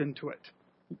stepped into it.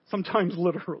 Sometimes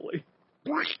literally.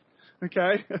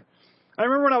 Okay? I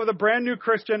remember when I was a brand new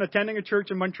Christian attending a church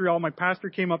in Montreal, my pastor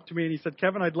came up to me and he said,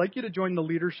 Kevin, I'd like you to join the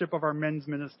leadership of our men's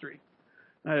ministry.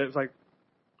 And I was like,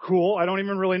 cool. I don't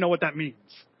even really know what that means.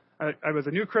 I was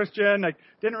a new Christian. I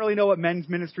didn't really know what men's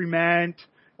ministry meant,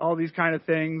 all these kind of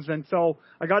things. And so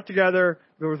I got together.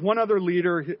 There was one other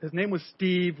leader. His name was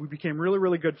Steve. We became really,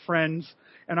 really good friends.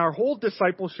 And our whole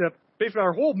discipleship, basically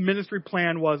our whole ministry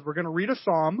plan was we're going to read a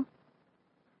psalm,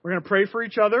 we're going to pray for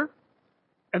each other,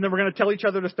 and then we're going to tell each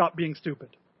other to stop being stupid.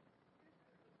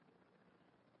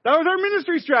 That was our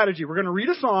ministry strategy. We're going to read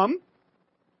a psalm,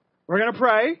 we're going to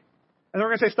pray, and then we're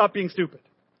going to say stop being stupid.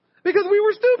 Because we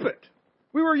were stupid.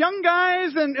 We were young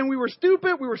guys and we were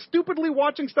stupid. We were stupidly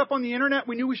watching stuff on the internet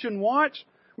we knew we shouldn't watch.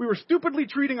 We were stupidly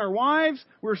treating our wives.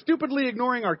 We were stupidly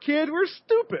ignoring our kids. We were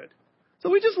stupid. So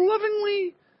we just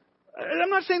lovingly, I'm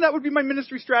not saying that would be my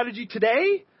ministry strategy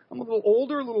today. I'm a little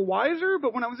older, a little wiser,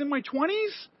 but when I was in my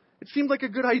 20s, it seemed like a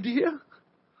good idea.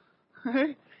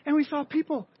 Okay? And we saw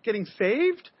people getting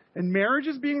saved and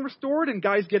marriages being restored and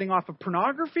guys getting off of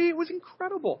pornography. It was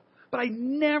incredible. But I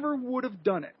never would have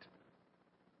done it.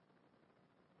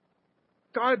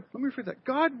 God, let me rephrase that.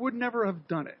 God would never have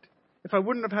done it if I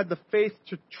wouldn't have had the faith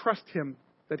to trust Him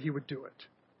that He would do it.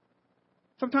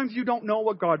 Sometimes you don't know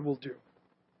what God will do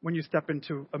when you step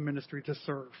into a ministry to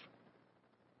serve.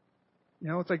 You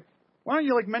know, it's like, why don't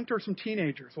you mentor some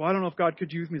teenagers? Well, I don't know if God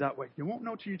could use me that way. You won't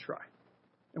know till you try.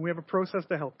 And we have a process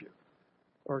to help you.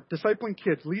 Or discipling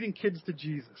kids, leading kids to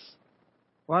Jesus.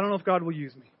 Well, I don't know if God will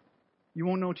use me. You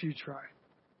won't know till you try.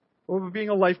 Or being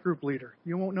a life group leader.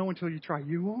 You won't know until you try.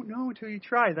 You won't know until you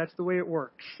try. That's the way it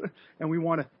works. And we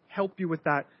want to help you with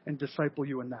that and disciple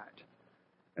you in that.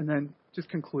 And then just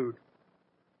conclude.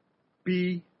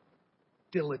 Be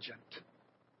diligent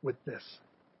with this.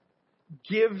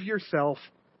 Give yourself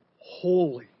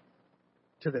wholly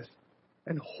to this.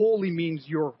 And wholly means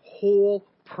your whole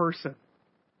person.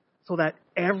 So that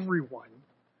everyone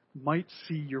might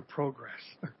see your progress.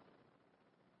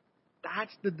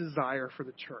 That's the desire for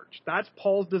the church. That's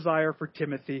Paul's desire for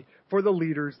Timothy, for the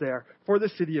leaders there, for the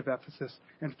city of Ephesus,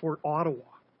 and for Ottawa,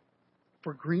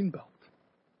 for Greenbelt,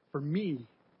 for me,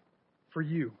 for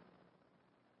you.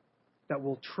 That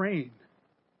will train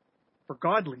for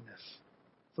godliness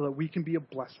so that we can be a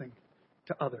blessing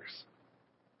to others.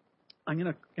 I'm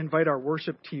going to invite our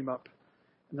worship team up,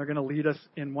 and they're going to lead us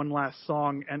in one last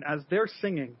song. And as they're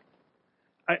singing,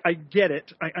 I get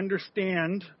it. I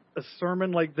understand a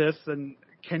sermon like this and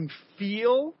can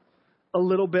feel a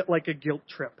little bit like a guilt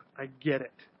trip. I get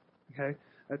it. Okay?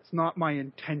 That's not my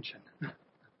intention.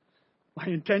 My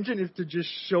intention is to just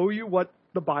show you what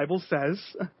the Bible says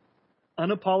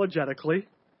unapologetically,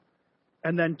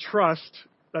 and then trust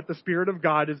that the Spirit of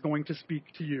God is going to speak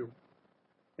to you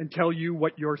and tell you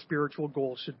what your spiritual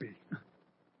goals should be.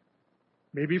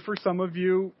 Maybe for some of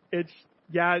you, it's,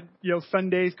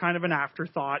 Sunday's kind of an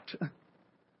afterthought.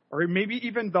 Or maybe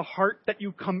even the heart that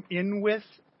you come in with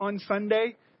on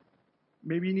Sunday.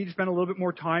 Maybe you need to spend a little bit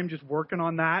more time just working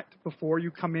on that before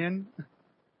you come in.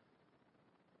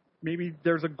 Maybe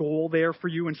there's a goal there for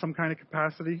you in some kind of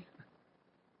capacity.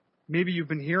 Maybe you've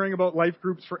been hearing about life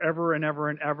groups forever and ever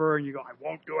and ever, and you go, I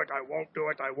won't do it, I won't do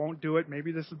it, I won't do it.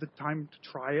 Maybe this is the time to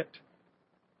try it.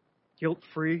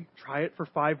 Guilt-free. Try it for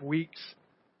 5 weeks.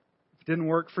 If it didn't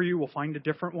work for you, we'll find a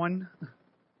different one.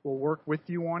 We'll work with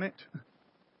you on it.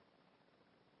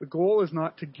 The goal is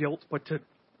not to guilt, but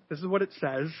this is what it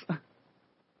says.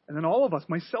 And then all of us,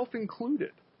 myself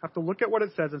included, have to look at what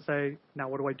it says and say, now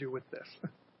what do I do with this?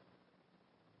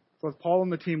 So as Paul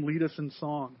and the team lead us in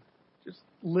song, just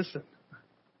listen.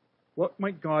 What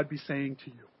might God be saying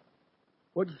to you?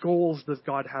 What goals does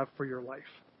God have for your life?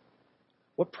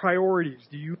 What priorities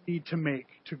do you need to make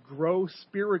to grow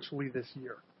spiritually this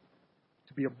year?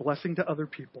 To be a blessing to other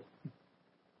people?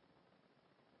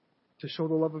 To show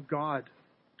the love of God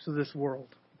to this world?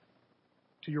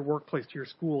 To your workplace, to your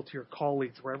school, to your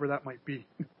colleagues, wherever that might be?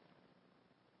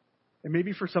 And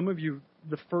maybe for some of you,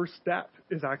 the first step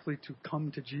is actually to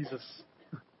come to Jesus.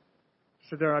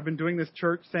 So I've been doing this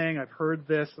church thing, I've heard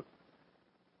this.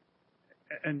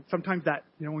 And sometimes that,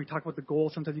 when we talk about the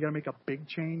goal, sometimes you got to make a big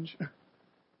change.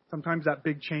 Sometimes that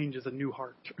big change is a new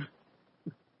heart.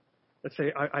 Let's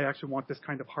say, I actually want this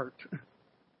kind of heart.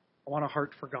 I want a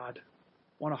heart for God.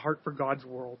 I want a heart for God's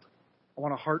world. I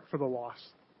want a heart for the lost.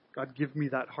 God, give me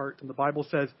that heart. And the Bible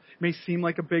says, it may seem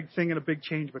like a big thing and a big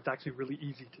change, but it's actually really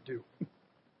easy to do.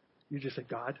 You just say,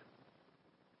 God,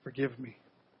 forgive me,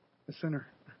 a sinner.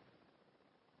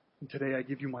 And today I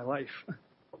give you my life.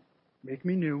 Make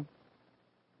me new.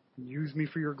 And use me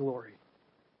for your glory.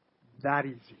 That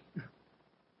easy.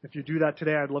 If you do that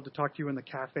today, I'd love to talk to you in the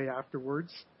cafe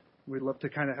afterwards. We'd love to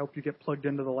kind of help you get plugged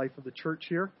into the life of the church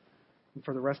here. And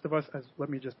for the rest of us, let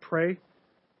me just pray.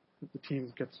 The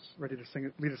team gets ready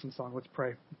to lead us in song. Let's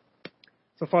pray.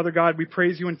 So, Father God, we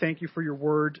praise you and thank you for your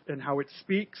word and how it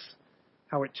speaks,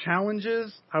 how it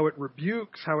challenges, how it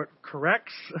rebukes, how it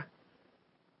corrects.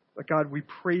 But God, we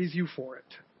praise you for it.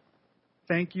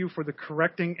 Thank you for the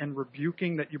correcting and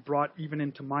rebuking that you brought even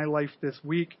into my life this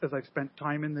week as I've spent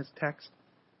time in this text.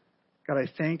 God, I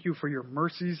thank you for your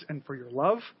mercies and for your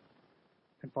love.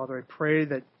 And Father, I pray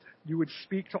that you would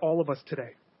speak to all of us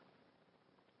today.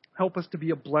 Help us to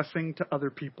be a blessing to other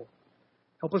people.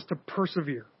 Help us to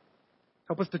persevere.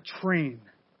 Help us to train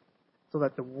so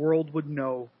that the world would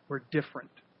know we're different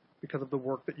because of the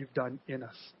work that you've done in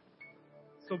us.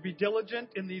 So be diligent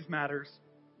in these matters.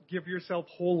 Give yourself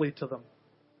wholly to them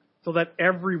so that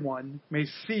everyone may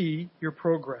see your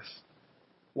progress.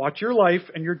 Watch your life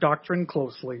and your doctrine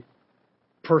closely.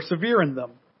 Persevere in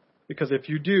them, because if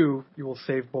you do, you will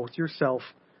save both yourself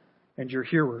and your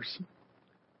hearers.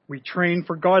 We train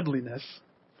for godliness,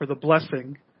 for the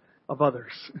blessing of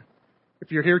others.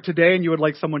 If you're here today and you would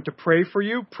like someone to pray for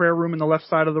you, prayer room in the left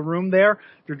side of the room there.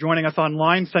 If you're joining us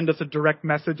online, send us a direct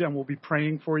message and we'll be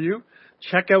praying for you.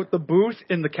 Check out the booth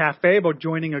in the cafe about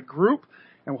joining a group,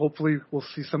 and hopefully we'll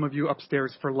see some of you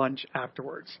upstairs for lunch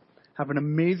afterwards. Have an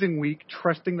amazing week,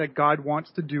 trusting that God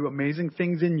wants to do amazing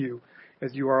things in you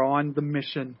as you are on the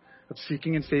mission of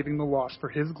seeking and saving the lost for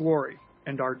His glory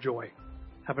and our joy.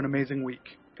 Have an amazing week.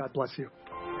 God bless you.